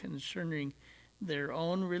lie concerning their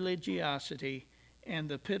own religiosity and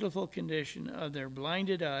the pitiful condition of their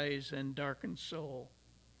blinded eyes and darkened soul.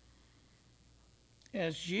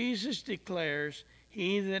 As Jesus declares,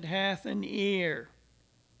 "He that hath an ear,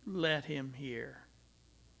 let him hear."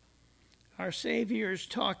 Our Savior is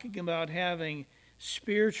talking about having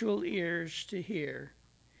spiritual ears to hear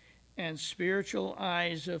and spiritual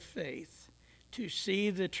eyes of faith to see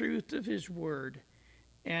the truth of His Word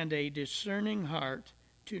and a discerning heart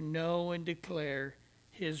to know and declare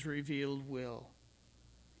His revealed will.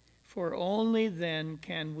 For only then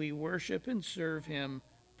can we worship and serve Him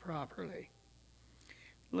properly.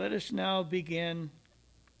 Let us now begin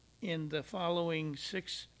in the following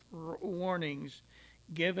 6 warnings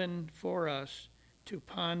given for us to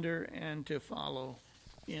ponder and to follow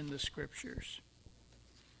in the Scriptures.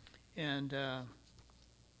 And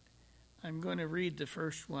I'm going to read the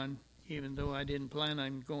first one, even though I didn't plan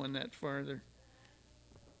on going that farther.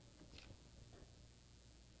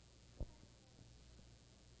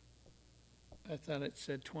 I thought it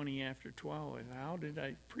said 20 after 12. How did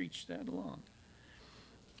I preach that long?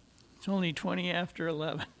 It's only 20 after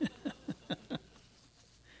 11.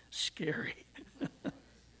 Scary.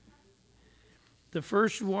 The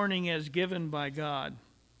first warning is given by God.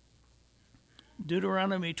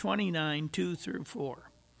 Deuteronomy 29, 2 through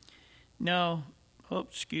 4. Now,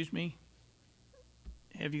 excuse me.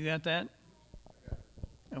 Have you got that?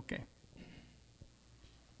 Okay.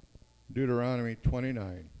 Deuteronomy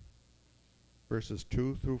 29, verses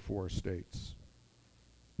 2 through 4 states,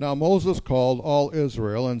 "Now Moses called all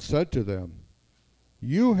Israel and said to them,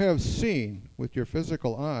 'You have seen with your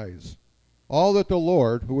physical eyes all that the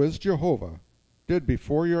Lord, who is Jehovah, did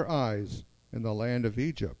before your eyes in the land of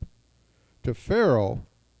Egypt, to Pharaoh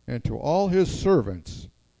and to all his servants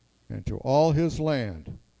and to all his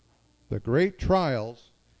land, the great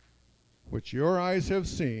trials which your eyes have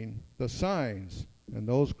seen, the signs and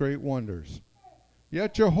those great wonders.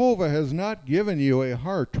 Yet Jehovah has not given you a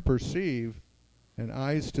heart to perceive, and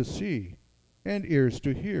eyes to see, and ears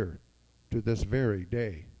to hear, to this very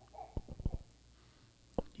day.'"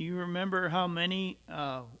 Do you remember how many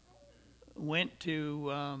went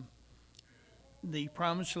to the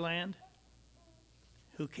Promised Land?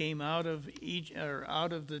 Who came out of Egypt, or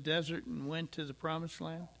out of the desert and went to the Promised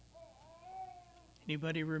Land?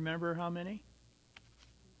 Anybody remember how many?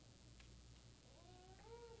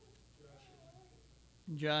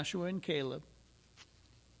 Joshua and Caleb.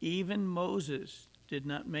 Even Moses did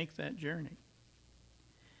not make that journey.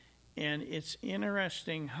 And it's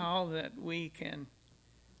interesting how that we can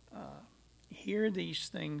hear these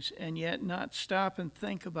things and yet not stop and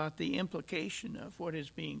think about the implication of what is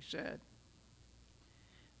being said.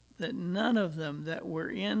 That none of them that were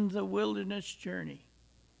in the wilderness journey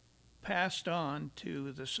passed on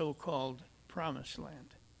to the so-called Promised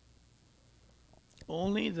Land.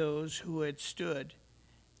 Only those who had stood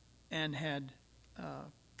and had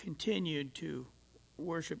continued to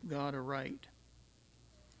worship God aright.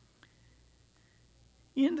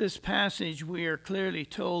 In this passage, we are clearly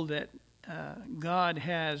told that God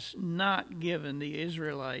has not given the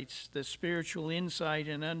Israelites the spiritual insight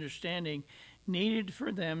and understanding needed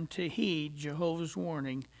for them to heed Jehovah's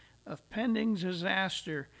warning of pending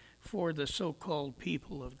disaster for the so-called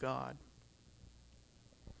people of God.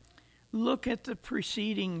 Look at the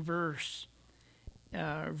preceding verses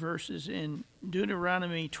in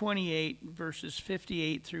Deuteronomy 28, verses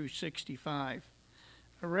 58 through 65.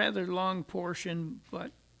 A rather long portion,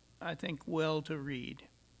 but I think well to read.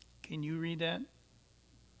 Can you read that?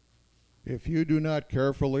 "If you do not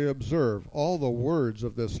carefully observe all the words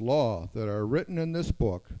of this law that are written in this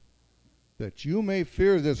book, that you may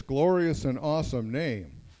fear this glorious and awesome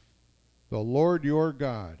name, the Lord your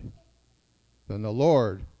God, then the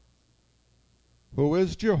Lord, who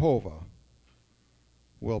is Jehovah,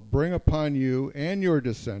 will bring upon you and your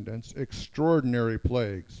descendants extraordinary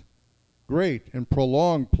plagues, great and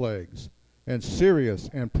prolonged plagues, and serious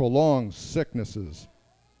and prolonged sicknesses.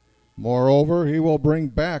 Moreover, he will bring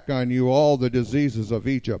back on you all the diseases of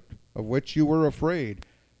Egypt, of which you were afraid,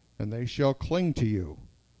 and they shall cling to you.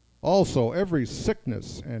 Also every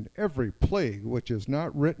sickness and every plague which is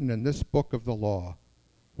not written in this book of the law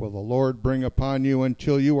will the Lord bring upon you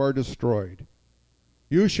until you are destroyed.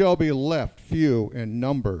 You shall be left few in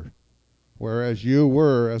number, whereas you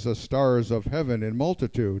were as the stars of heaven in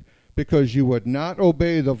multitude, because you would not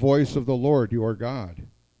obey the voice of the Lord your God.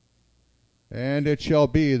 And it shall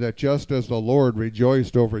be that just as the Lord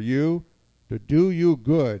rejoiced over you, to do you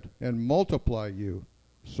good and multiply you,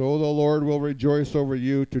 so the Lord will rejoice over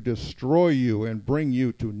you to destroy you and bring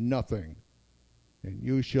you to nothing. And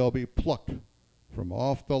you shall be plucked from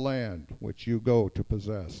off the land which you go to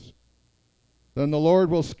possess. Then the Lord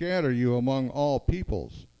will scatter you among all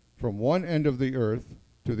peoples, from one end of the earth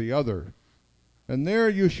to the other. And there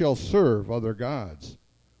you shall serve other gods,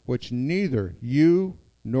 which neither you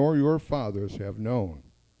nor your fathers have known,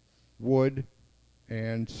 wood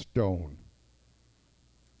and stone.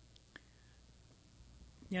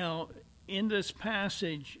 Now, in this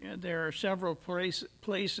passage, there are several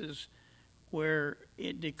places where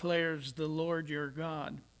it declares the Lord your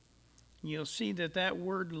God. You'll see that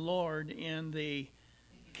word Lord in the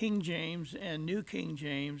King James and New King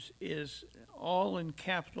James is all in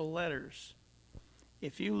capital letters.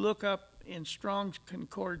 If you look up in Strong's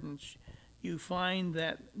Concordance, you find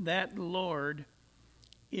that Lord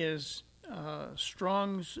is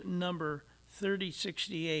Strong's number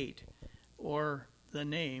 3068, or the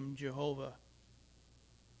name Jehovah.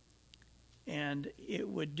 And it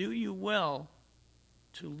would do you well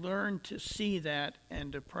to learn to see that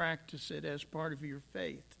and to practice it as part of your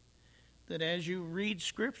faith. That as you read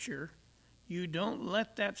Scripture, you don't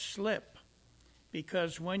let that slip.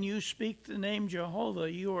 Because when you speak the name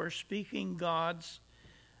Jehovah, you are speaking God's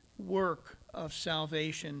work of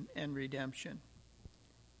salvation and redemption.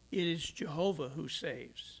 It is Jehovah who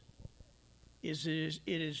saves. It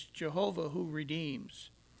is Jehovah who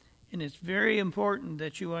redeems. And it's very important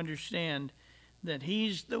that you understand that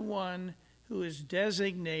He's the one who is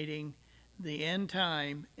designating the end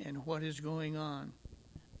time and what is going on,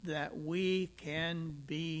 that we can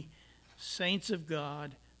be saints of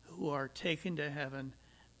God who are taken to heaven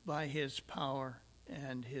by His power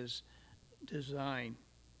and His design.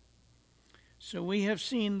 So we have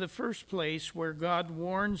seen the first place where God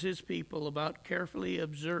warns His people about carefully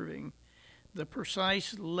observing the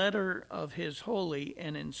precise letter of His holy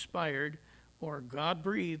and inspired, or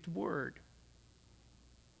God-breathed word.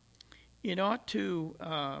 It ought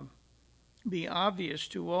to be obvious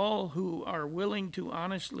to all who are willing to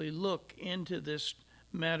honestly look into this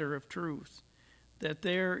matter of truth that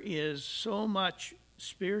there is so much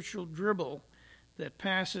spiritual dribble that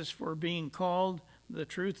passes for being called the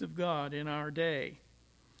truth of God in our day.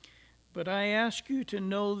 But I ask you to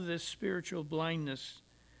know this spiritual blindness,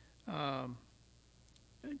 to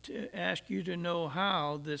ask you to know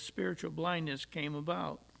how this spiritual blindness came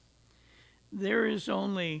about. There is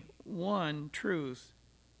only one truth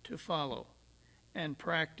to follow and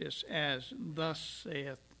practice as thus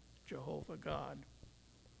saith Jehovah God.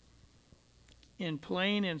 In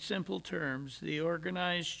plain and simple terms, the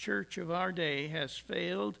organized church of our day has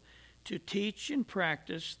failed to teach and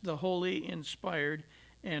practice the holy, inspired,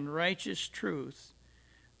 and righteous truth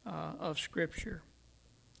of Scripture.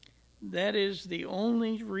 That is the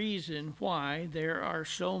only reason why there are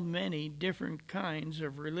so many different kinds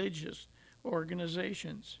of religious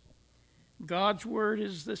organizations. God's word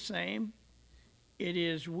is the same. It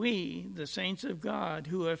is we, the saints of God,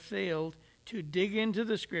 who have failed to dig into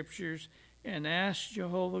the Scriptures and ask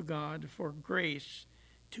Jehovah God for grace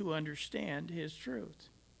to understand His truth.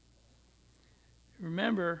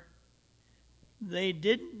 Remember, they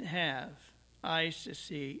didn't have eyes to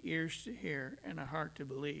see, ears to hear, and a heart to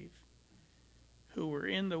believe, who were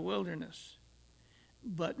in the wilderness.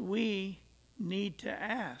 But we need to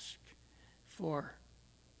ask for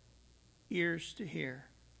ears to hear,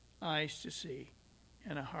 eyes to see,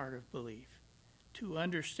 and a heart of belief, to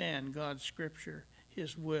understand God's Scripture,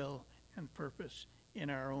 His will, and purpose in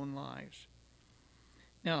our own lives.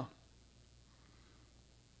 Now,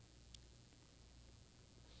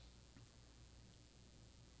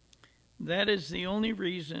 that is the only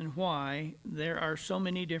reason why there are so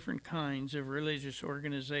many different kinds of religious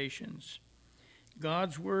organizations.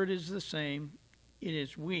 God's word is the same. It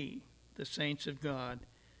is we, the saints of God,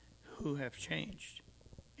 who have changed.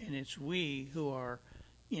 And it's we who are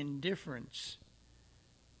indifferent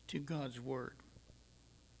to God's word.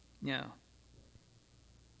 Now,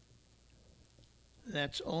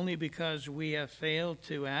 that's only because we have failed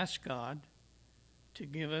to ask God to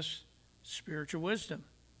give us spiritual wisdom,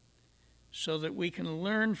 so that we can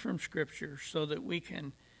learn from Scripture, so that we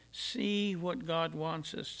can see what God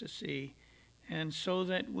wants us to see, and so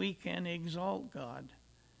that we can exalt God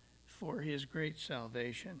for his great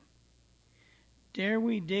salvation. Dare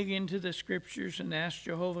we dig into the scriptures and ask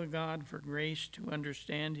Jehovah God for grace to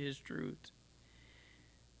understand his truth.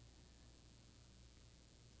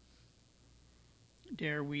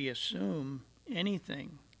 Dare we assume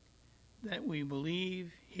anything that we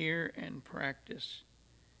believe, hear, and practice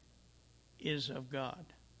is of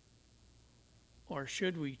God? Or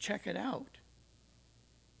should we check it out?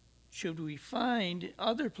 Should we find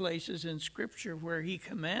other places in Scripture where he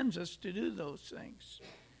commands us to do those things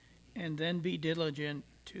and then be diligent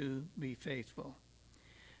to be faithful?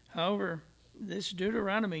 However, this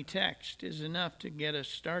Deuteronomy text is enough to get us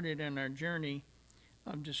started on our journey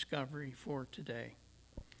of discovery for today.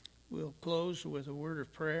 We'll close with a word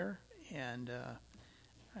of prayer, and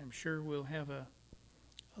I'm sure we'll have a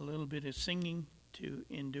little bit of singing to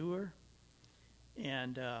endure.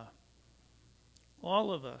 And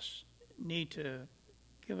all of us need to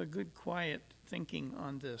give a good quiet thinking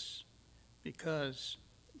on this, because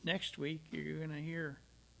next week you're going to hear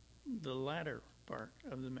the latter part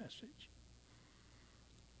of the message.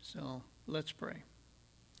 So let's pray.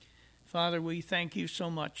 Father, we thank you so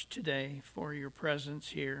much today for your presence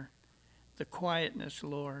here. The quietness,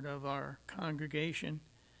 Lord, of our congregation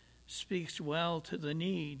speaks well to the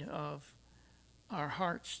need of our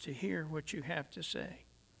hearts to hear what you have to say.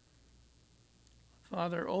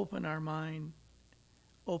 Father, open our mind,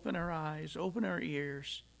 open our eyes, open our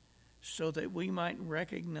ears, so that we might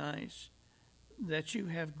recognize that you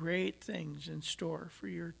have great things in store for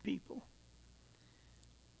your people.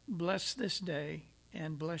 Bless this day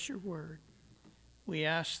and bless your word. We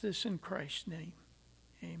ask this in Christ's name.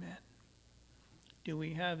 Amen. Do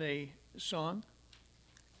we have a song?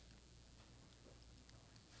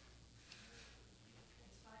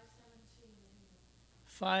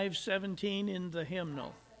 It's 517 in the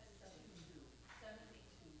hymnal.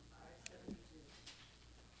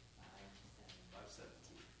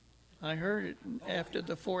 I heard it after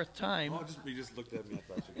the fourth time. Oh, you just looked at me.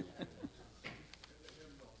 I thought you could.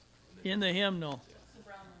 In the hymnal.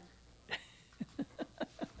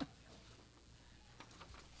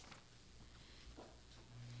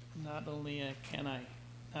 Not only can I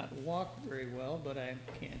not walk very well, but I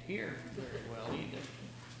can't hear very well either.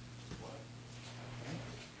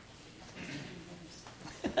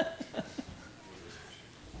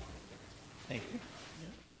 Thank you.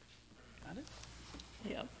 Yep. Got it?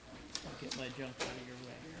 Yep. I'll get my junk out of your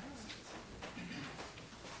way.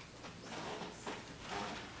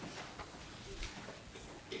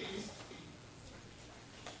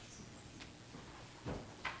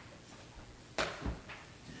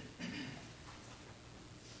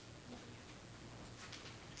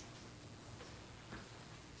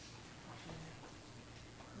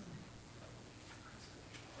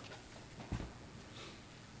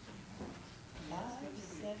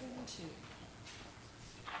 572.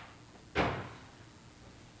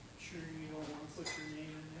 Sure you don't want to put your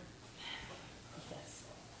name in there? Yes.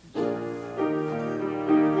 Thank you.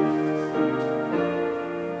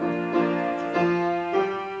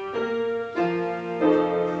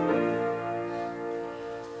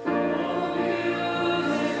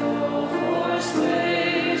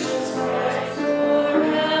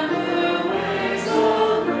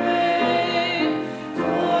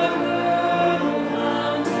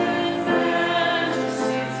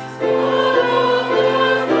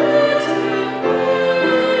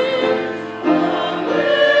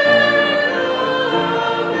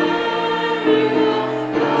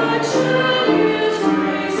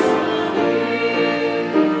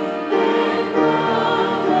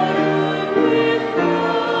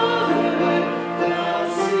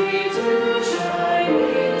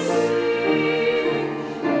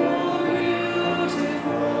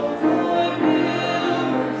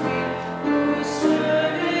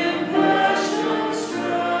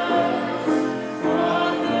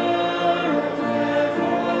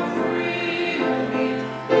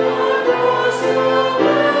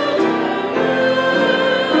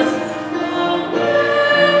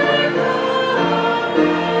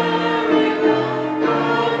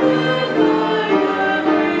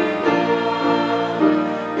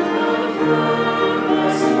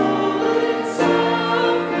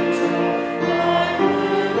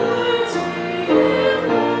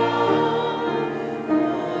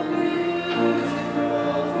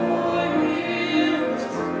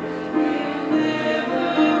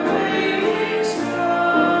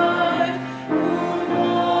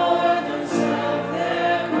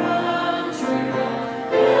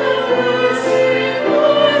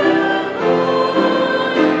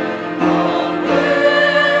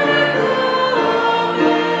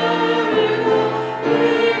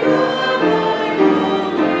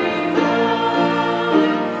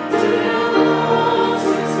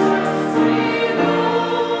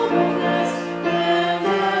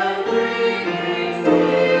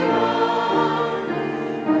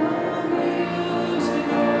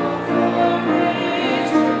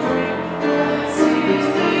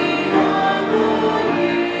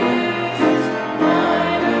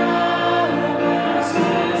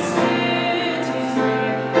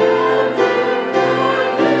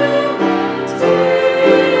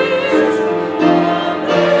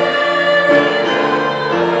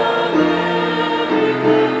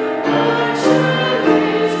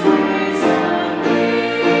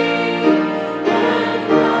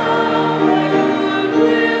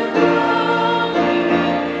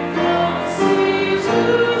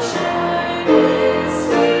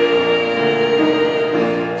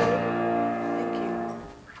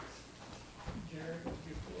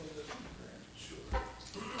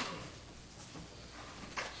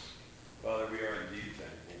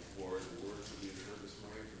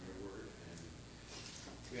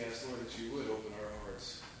 We ask, Lord, that you would open our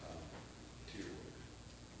hearts to your word.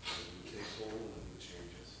 That it would take hold and it would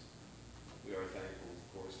change us. We are thankful, of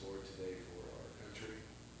course, Lord, today for our country,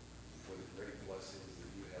 for the great blessings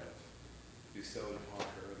that you have bestowed upon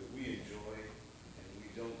her that we enjoy, and we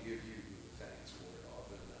don't give you the thanks for it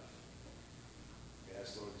often enough. We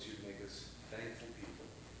ask, Lord, that you would make us thankful people,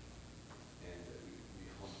 and that we be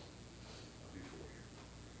humble before you.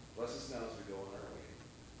 Bless us now as we go on our way.